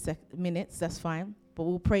 dying minutes. That's fine. But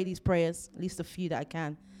we'll pray these prayers, at least a few that I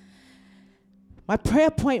can. My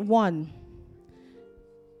prayer point 1.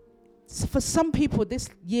 For some people, this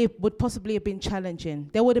year would possibly have been challenging.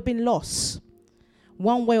 There would have been loss,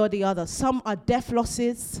 one way or the other. Some are death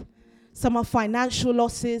losses. Some are financial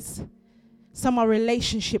losses. Some are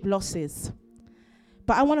relationship losses.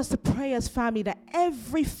 But I want us to pray as family that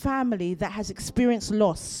every family that has experienced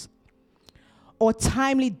loss or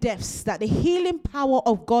timely deaths, that the healing power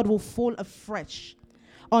of God will fall afresh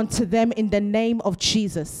onto them in the name of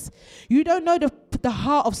Jesus. You don't know the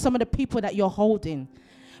heart of some of the people that you're holding,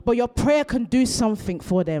 but your prayer can do something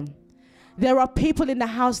for them. There are people in the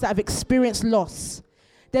house that have experienced loss.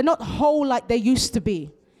 They're not whole like they used to be.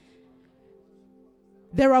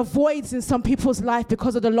 There are voids in some people's life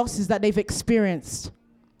because of the losses that they've experienced.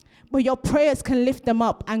 But your prayers can lift them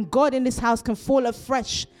up, and God in this house can fall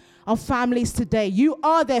afresh on families today. You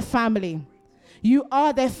are their family. You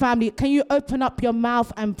are their family. Can you open up your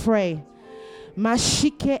mouth and pray?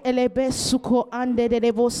 Mashike elebe suko ande de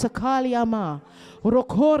devo sakalia ma.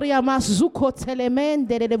 Rokoria mazuko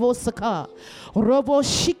telemende de devo saka. Robo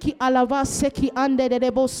shiki alava seki ande de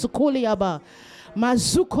devo sukulia ba.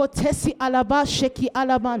 Mazuko tesi alaba sheki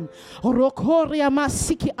alaban. Rokoria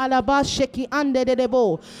masiki alaba sheki ande de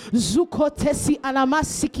debo. Zuko tesi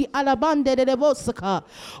alamasiki alabande de debo saka.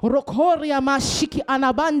 Rokoria mashiki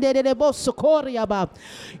alabande de debo sokoria ba.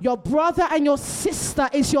 Your brother and your sister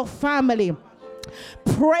is your family.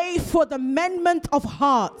 Pray for the amendment of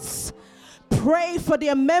hearts. Pray for the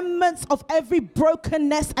amendments of every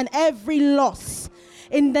brokenness and every loss.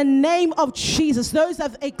 In the name of Jesus, those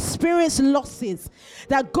that have experienced losses,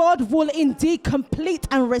 that God will indeed complete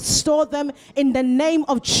and restore them in the name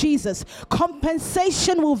of Jesus.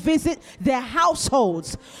 Compensation will visit their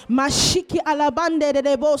households. Mashiki alabande de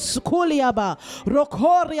debo sukuliaba.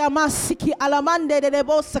 Rokoria masiki alamande de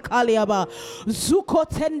debo sakaliaba. Zuko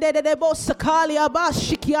tende de debo sakaliaba.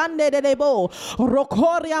 Shikiande de debo.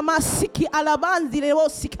 Rokoria masiki alabandi de debo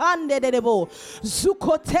sikande de debo.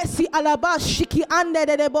 Zuko tesi alaba shiki ande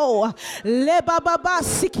de debo. Leba baba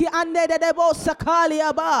siki ande de debo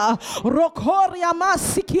sakaliaba. Rokoria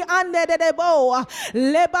masiki ande de debo.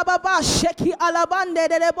 Leba baba sheki alabande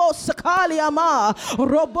de debo sakaliama.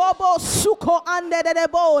 Robobo suko ande de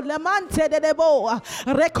debo. Lemante de debo.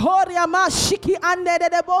 Rekoria masiki ande de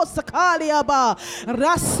debo sakaliaba.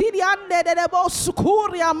 Rasiri ande de debo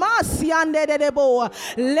sukuria masi ande de debo.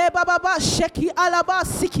 Leba baba sheki alaba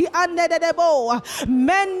siki ande de debo.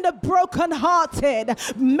 Mend the broken hearted.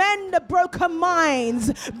 Mend the broken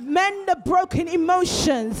minds. Mend the broken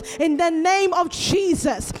emotions. In the name of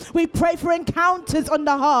Jesus, we pray for encounters on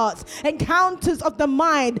the heart, encounters of the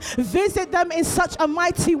mind. Visit them in such a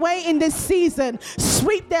mighty way in this season.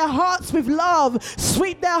 Sweep their hearts with love.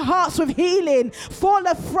 Sweep their hearts with healing. Fall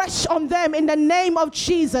afresh on them in the name of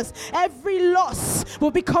Jesus. Every loss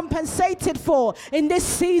will be compensated for in this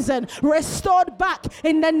season. Restored back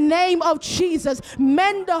in the name of Jesus.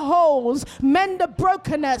 Mend the holes. Mend the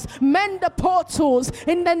brokenness, mend the portals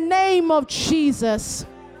in the name of Jesus.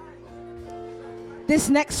 This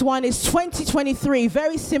next one is 2023.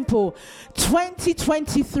 Very simple.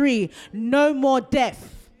 2023, no more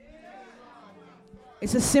death.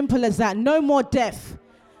 It's as simple as that. No more death.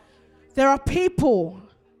 There are people,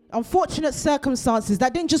 unfortunate circumstances,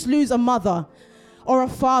 that didn't just lose a mother or a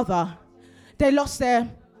father. They lost their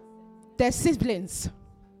siblings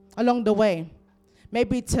along the way.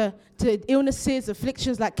 Maybe to illnesses,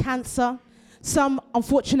 afflictions like cancer, some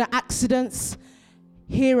unfortunate accidents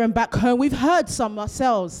here and back home. We've heard some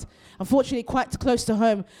ourselves, unfortunately quite close to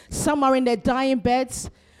home. Some are in their dying beds.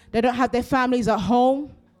 They don't have their families at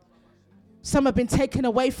home. Some have been taken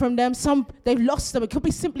away from them. Some, they've lost them. It could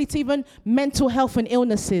be simply to even mental health and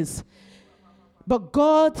illnesses. But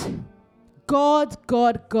God,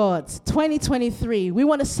 2023, we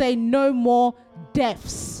want to say no more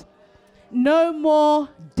deaths. No more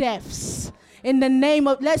deaths. In the name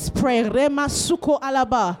of, let's pray. Rema suko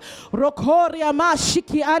alaba. Rokoria ma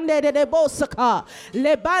shiki ande de debo saka.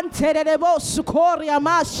 Lebante de debo sukoria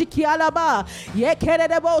ma shiki alaba. Yeke de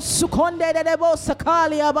debo sukonde de debo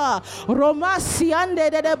sakali aba. Romasi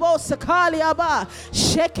ande de debo sakali aba.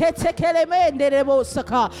 Sheke tekele mende de debo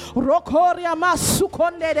saka. Rokoria ma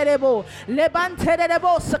sukonde de debo. Lebante de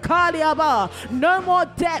debo sakali aba. No more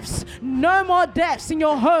deaths. No more deaths in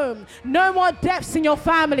your home. No more deaths in your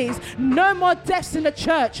families. No more deaths in the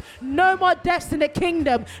church. No more deaths in the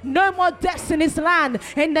kingdom. No more deaths in his land.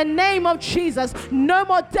 In the name of Jesus. No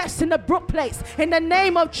more deaths in the Brook Place. In the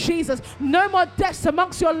name of Jesus. No more deaths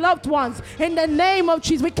amongst your loved ones. In the name of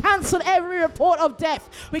Jesus. We cancel every report of death.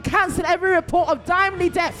 We cancel every report of timely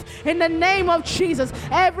death. In the name of Jesus.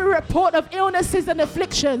 Every report of illnesses and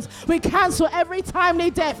afflictions. We cancel every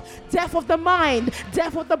timely death. Death of the mind.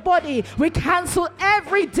 Death of the body. We cancel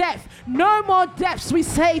every death. No more deaths, we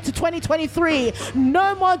say, to 2023. 2023.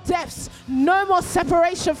 No more deaths, no more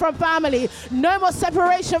separation from family, no more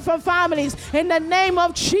separation from families in the name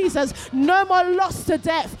of Jesus. No more loss to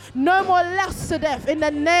death, no more loss to death in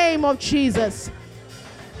the name of Jesus.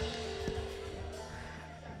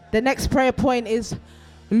 The next prayer point is,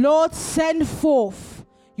 Lord, send forth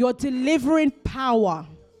your delivering power.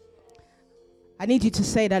 I need you to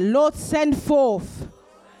say that. Lord, send forth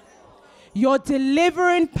your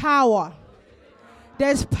delivering power.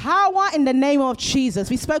 There's power in the name of Jesus.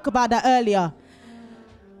 We spoke about that earlier.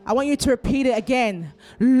 I want you to repeat it again.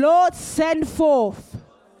 Lord, send forth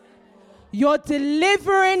your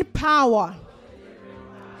delivering power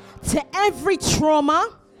to every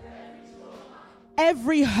trauma,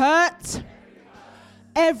 every hurt,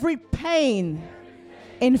 every pain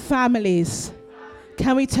in families.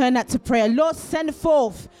 Can we turn that to prayer? Lord, send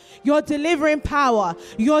forth your delivering power,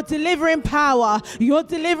 your delivering power, your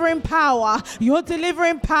delivering power, your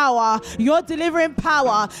delivering power, your delivering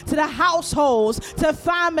power to the households, to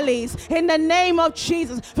families, in the name of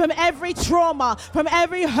Jesus, from every trauma, from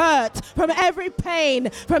every hurt, from every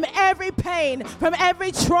pain, from every pain, from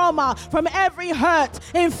every trauma, from every hurt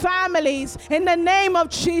in families, in the name of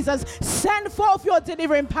Jesus. Send forth your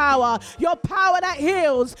delivering power, your power that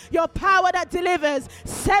heals, your power that delivers.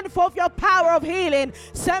 Send forth your power of healing.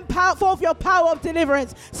 Send forth your power of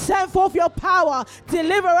deliverance. Send forth your power.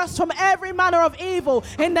 Deliver us from every manner of evil.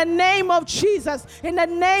 In the name of Jesus. In the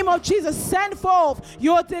name of Jesus. Send forth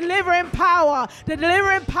your delivering power. The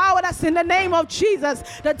delivering power that's in the name of Jesus.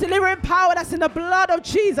 The delivering power that's in the blood of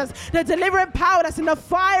Jesus. The delivering power that's in the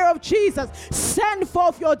fire of Jesus. Send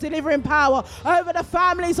forth your delivering power over the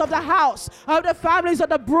families of the house, over the families of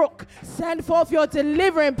the Brook. Send forth your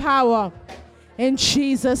delivering power in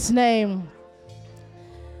Jesus' name.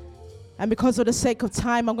 And because of the sake of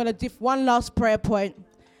time, I'm going to do one last prayer point.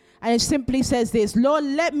 And it simply says this: Lord,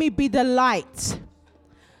 let me be the light,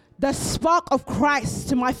 the spark of Christ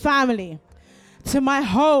to my family, to my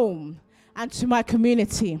home, and to my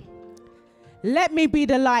community. Let me be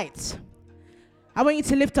the light. I want you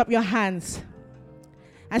to lift up your hands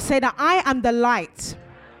and say that I am the light.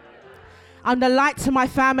 I'm the light to my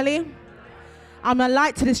family. I'm the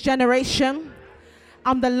light to this generation.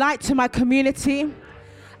 I'm the light to my community.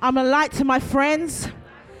 I'm a light to my friends.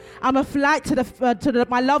 I'm a light to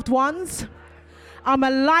my loved ones. I'm a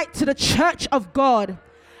light to the church of God.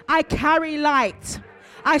 I carry light.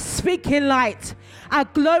 I speak in light. I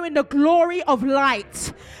glow in the glory of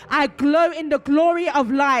light. I glow in the glory of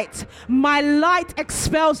light. My light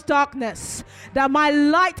expels darkness. That my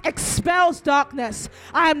light expels darkness.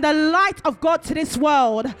 I am the light of God to this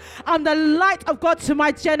world. I'm the light of God to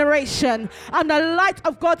my generation. I'm the light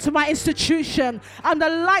of God to my institution. I'm the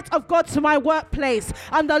light of God to my workplace.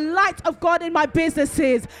 I'm the light of God in my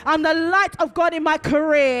businesses. I'm the light of God in my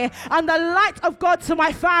career. I'm the light of God to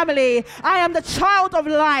my family. I am the child of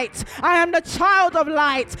light. I am the child of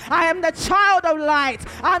light. I am the child of light.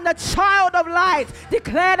 I'm the child of light.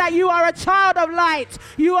 Declare that you are a child of light.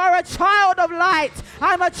 You are a child of light.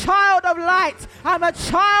 I'm a child of light. I'm a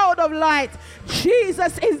child of light.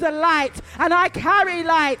 Jesus is the light, and I carry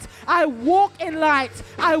light. I walk in light.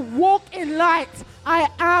 I walk in light. I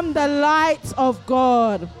am the light of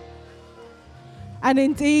God. And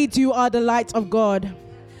indeed, you are the light of God.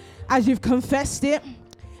 As you've confessed it,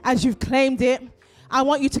 as you've claimed it, I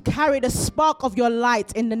want you to carry the spark of your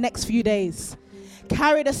light in the next few days.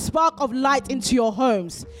 Carry the spark of light into your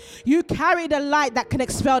homes. You carry the light that can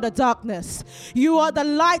expel the darkness. You are the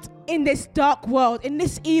light in this dark world, in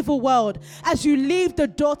this evil world. As you leave the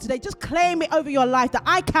door today, just claim it over your life that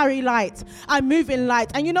I carry light. I move in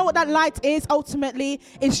light. And you know what that light is ultimately?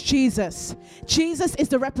 It's Jesus. Jesus is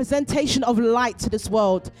the representation of light to this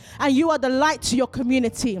world. And you are the light to your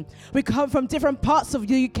community. We come from different parts of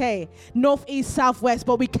the UK, north, east, south, west,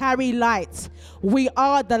 but we carry light. We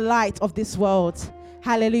are the light of this world.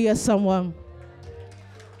 Hallelujah, someone.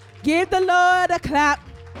 Give the Lord a clap.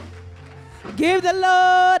 Give the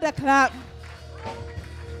Lord a clap.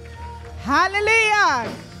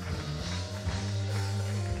 Hallelujah.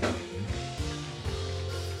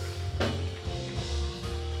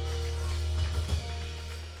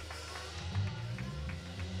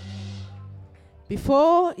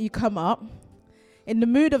 Before you come up, in the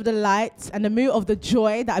mood of the light and the mood of the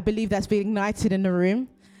joy that I believe that's being ignited in the room,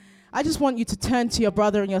 I just want you to turn to your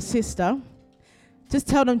brother and your sister. Just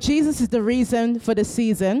tell them Jesus is the reason for the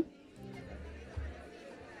season.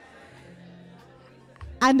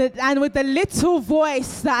 And with the little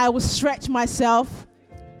voice that I will stretch myself,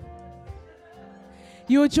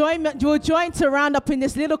 you will join to round up in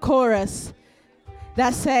this little chorus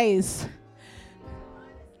that says,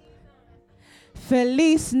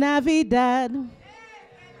 Feliz Navidad.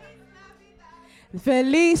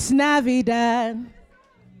 Feliz Navidad.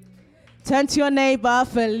 Turn to your neighbor.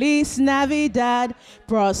 Feliz Navidad.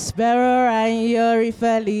 Prospero año y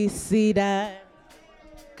felicidad.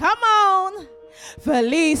 Come on.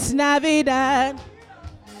 Feliz Navidad.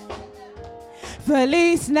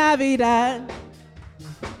 Feliz Navidad.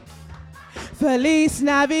 Feliz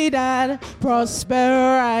Navidad,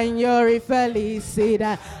 prospero año y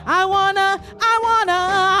felicidad. I wanna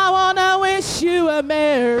wish you a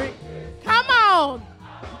merry. Come on.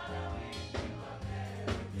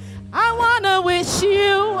 I wanna wish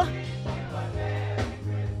you.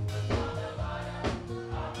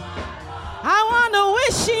 I wanna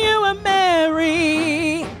wish you a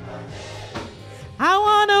merry. I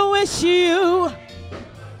wanna wish you.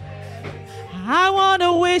 I want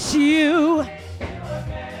to wish you.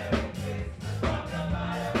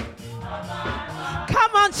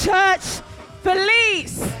 Come on, church.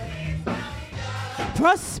 Feliz.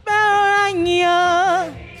 Prospero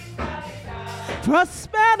año.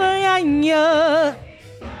 Prospero año.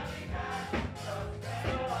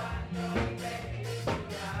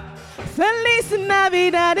 Feliz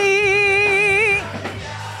Navidad.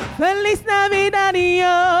 Feliz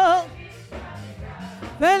Navidad.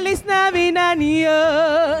 Feliz Navidad.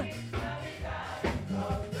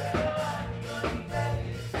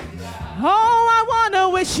 Oh, I want to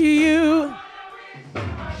wish you.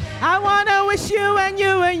 I want to wish you and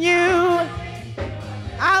you and you.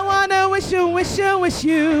 I want to wish you, wish you, wish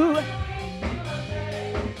you.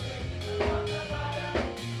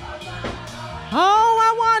 Oh,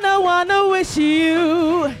 I want to wish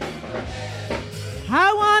you.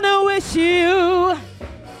 I want to wish you.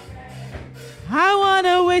 I want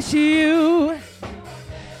to wish you.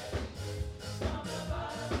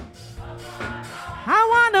 I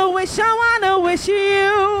want to wish you.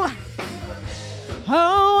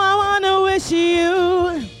 Oh, I want to wish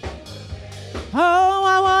you. Oh,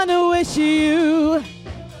 I want to wish you.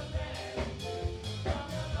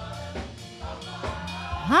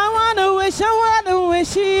 I want to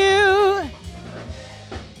wish you.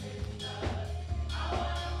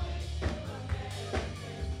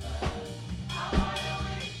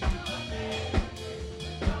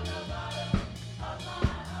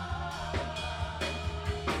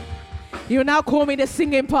 You now call me the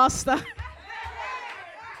singing pastor.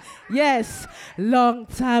 Yes, long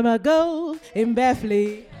time ago in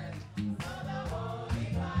Bethlehem.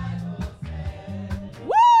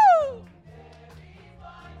 Woo!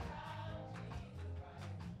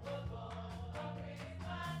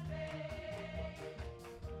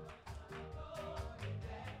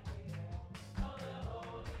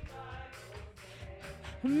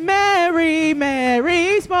 Mary,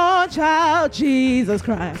 Mary's born child, Jesus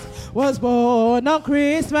Christ, was born on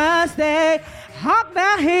Christmas Day. Hark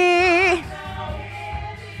now he.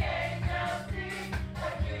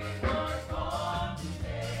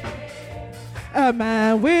 A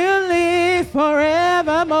man will live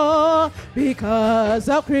forevermore because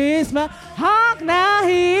of Christmas. Hark now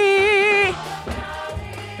he.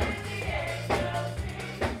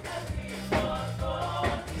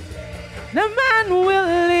 The man will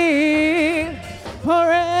live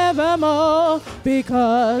forevermore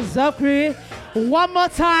because of Christmas. One more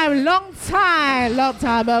time, long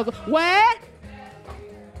time ago. Where?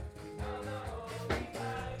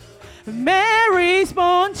 Mary's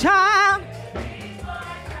born child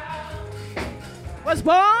was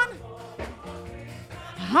born.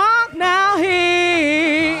 Hark now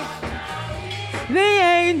he. The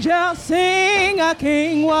angels sing, a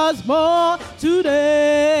king was born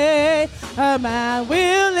today. A man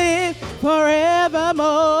will live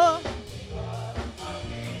forevermore.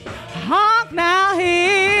 Hark now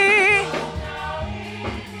he.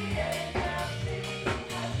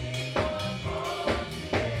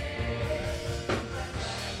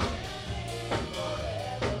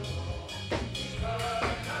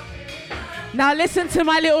 Now listen to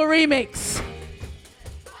my little remix.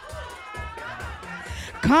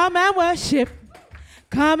 Come and worship,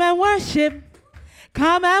 come and worship,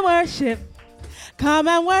 come and worship, come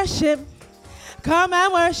and worship, come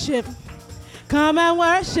and worship, come and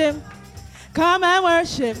worship, come and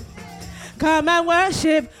worship, come and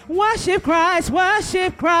worship, worship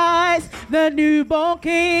Christ, the newborn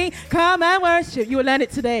King. Come and worship. You will learn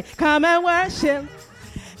it today. Come and worship,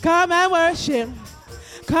 come and worship,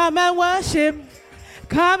 come and worship,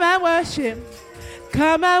 come and worship.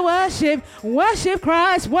 Come and worship, worship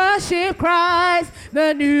Christ,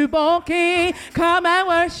 the newborn King. Come and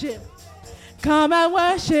worship, come and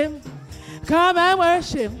worship, come and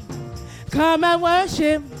worship, come and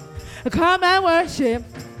worship, come and worship,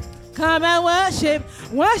 Come and worship,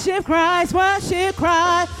 worship Christ,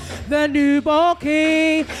 the newborn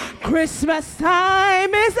King. Christmas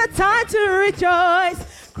time is a time to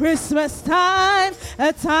rejoice. Christmas time,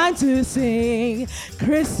 a time to sing.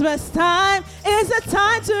 Christmas time is a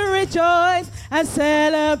time to rejoice and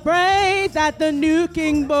celebrate that the new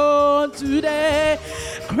King born today.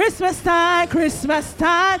 Christmas time is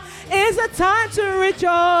a time to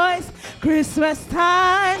rejoice. Christmas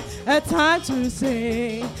time, a time to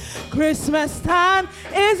sing. Christmas time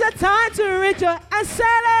is a time to rejoice and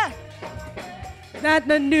celebrate that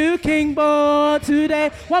the new King born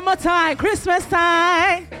today. One more time. Christmas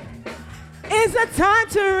time is a time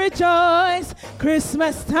to rejoice.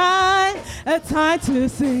 Christmas time, a time to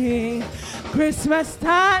sing. Christmas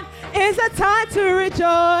time is a time to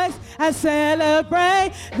rejoice and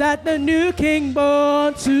celebrate that the new King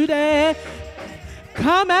born today.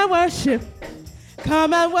 Come and worship.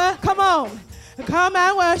 Come and worship. Come on. Come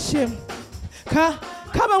and worship. Come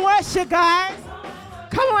and worship, guys.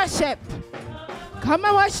 Come and worship. Come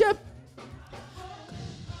and worship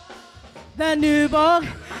the newborn.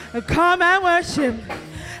 Come and worship.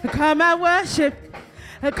 Come and worship.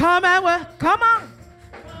 Come and worship. Come on.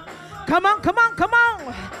 Come on, come on, come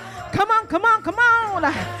on. Come on, come on, come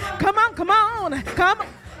on. Come on, come on. Come on.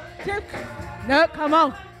 No, come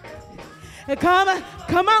on. Come on,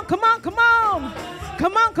 come on, come on, come on.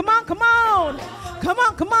 Come on, come on, come on. Come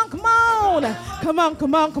on, come on, come on. Come on,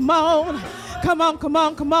 come on, come on. Come on, come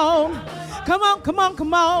on, come on. Come on, come on,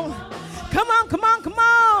 come on. Come on, come on, come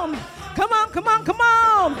on. Come on, come on, come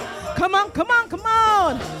on. Come on, come on, come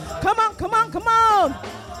on. Come on, come on, come on.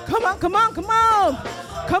 Come on, come on, come on.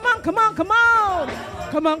 Come on, come on, come on.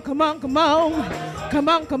 Come on, come on, come on. Come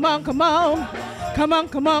on, come on, come on. Come on,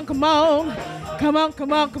 come on, come on. Come on,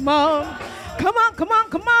 come on, come on. Come on, come on,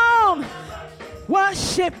 come on.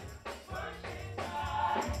 Worship.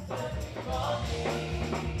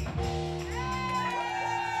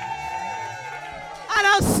 And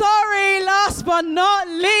I'm sorry, last but not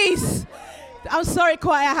least, I'm sorry,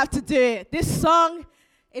 choir, I have to do it. This song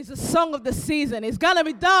is a song of the season. It's gonna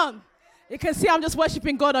be done. You can see I'm just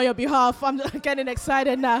worshiping God on your behalf. I'm getting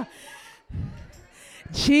excited now.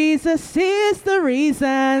 Jesus is the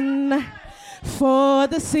reason for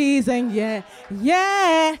the season, yeah,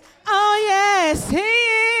 yeah. Oh yes, he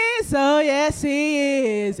is. Oh yes, he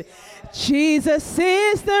is. Jesus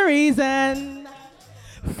is the reason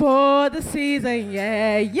for the season,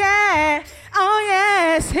 yeah, yeah. Oh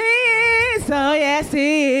yes, he is. Oh yes,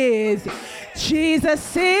 he is.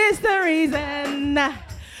 Jesus is the reason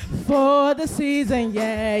for the season,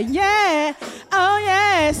 yeah, yeah. Oh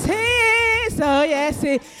yes, he is. Oh yes,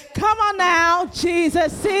 he. Come on now,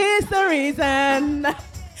 Jesus is the reason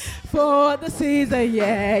for the season,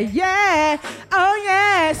 yeah, yeah. Oh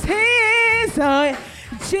yes, he is. Oh,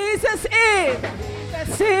 Jesus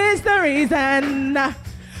is the reason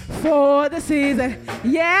for the season,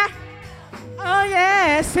 yeah. Oh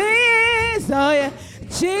yes, he is. Oh yeah,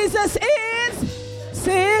 Jesus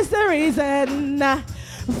is the reason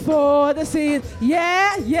for the season,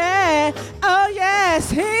 yeah, yeah. Oh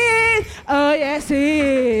yes, he is. Oh yes, he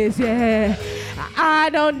is, yeah. I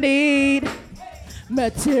don't need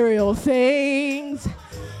material things.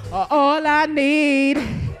 All I need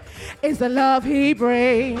is the love he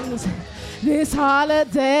brings. This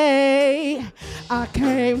holiday, I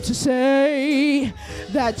came to say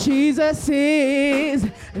that Jesus is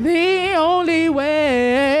the only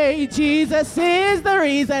way. Jesus is the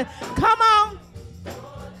reason. Come on.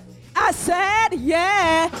 I said,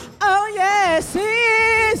 yeah. Oh, yes, he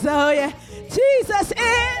is. Oh, yeah. Jesus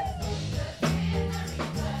is.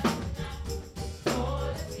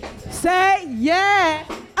 Say, yeah.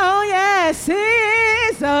 Oh, yes, he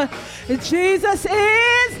is. Oh, Jesus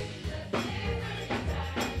is.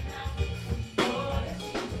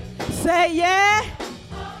 Say, yeah.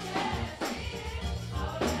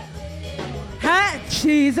 Huh?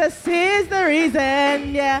 Jesus is the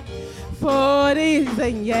reason, yeah. For the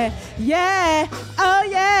reason, yeah, yeah. Oh,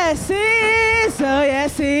 yes, he is. Oh,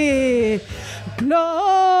 yes, he is.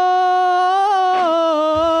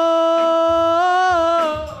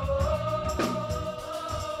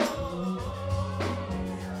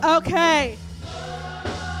 Okay.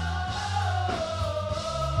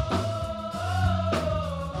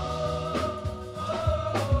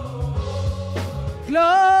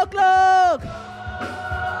 Glow, glow.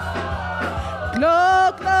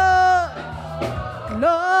 Glow, glow.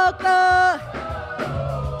 Glow, glow.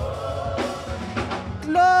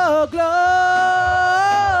 Glow, glow.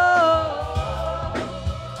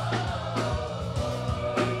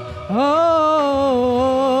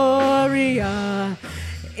 Gloria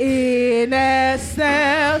in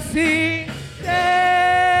excelsis see.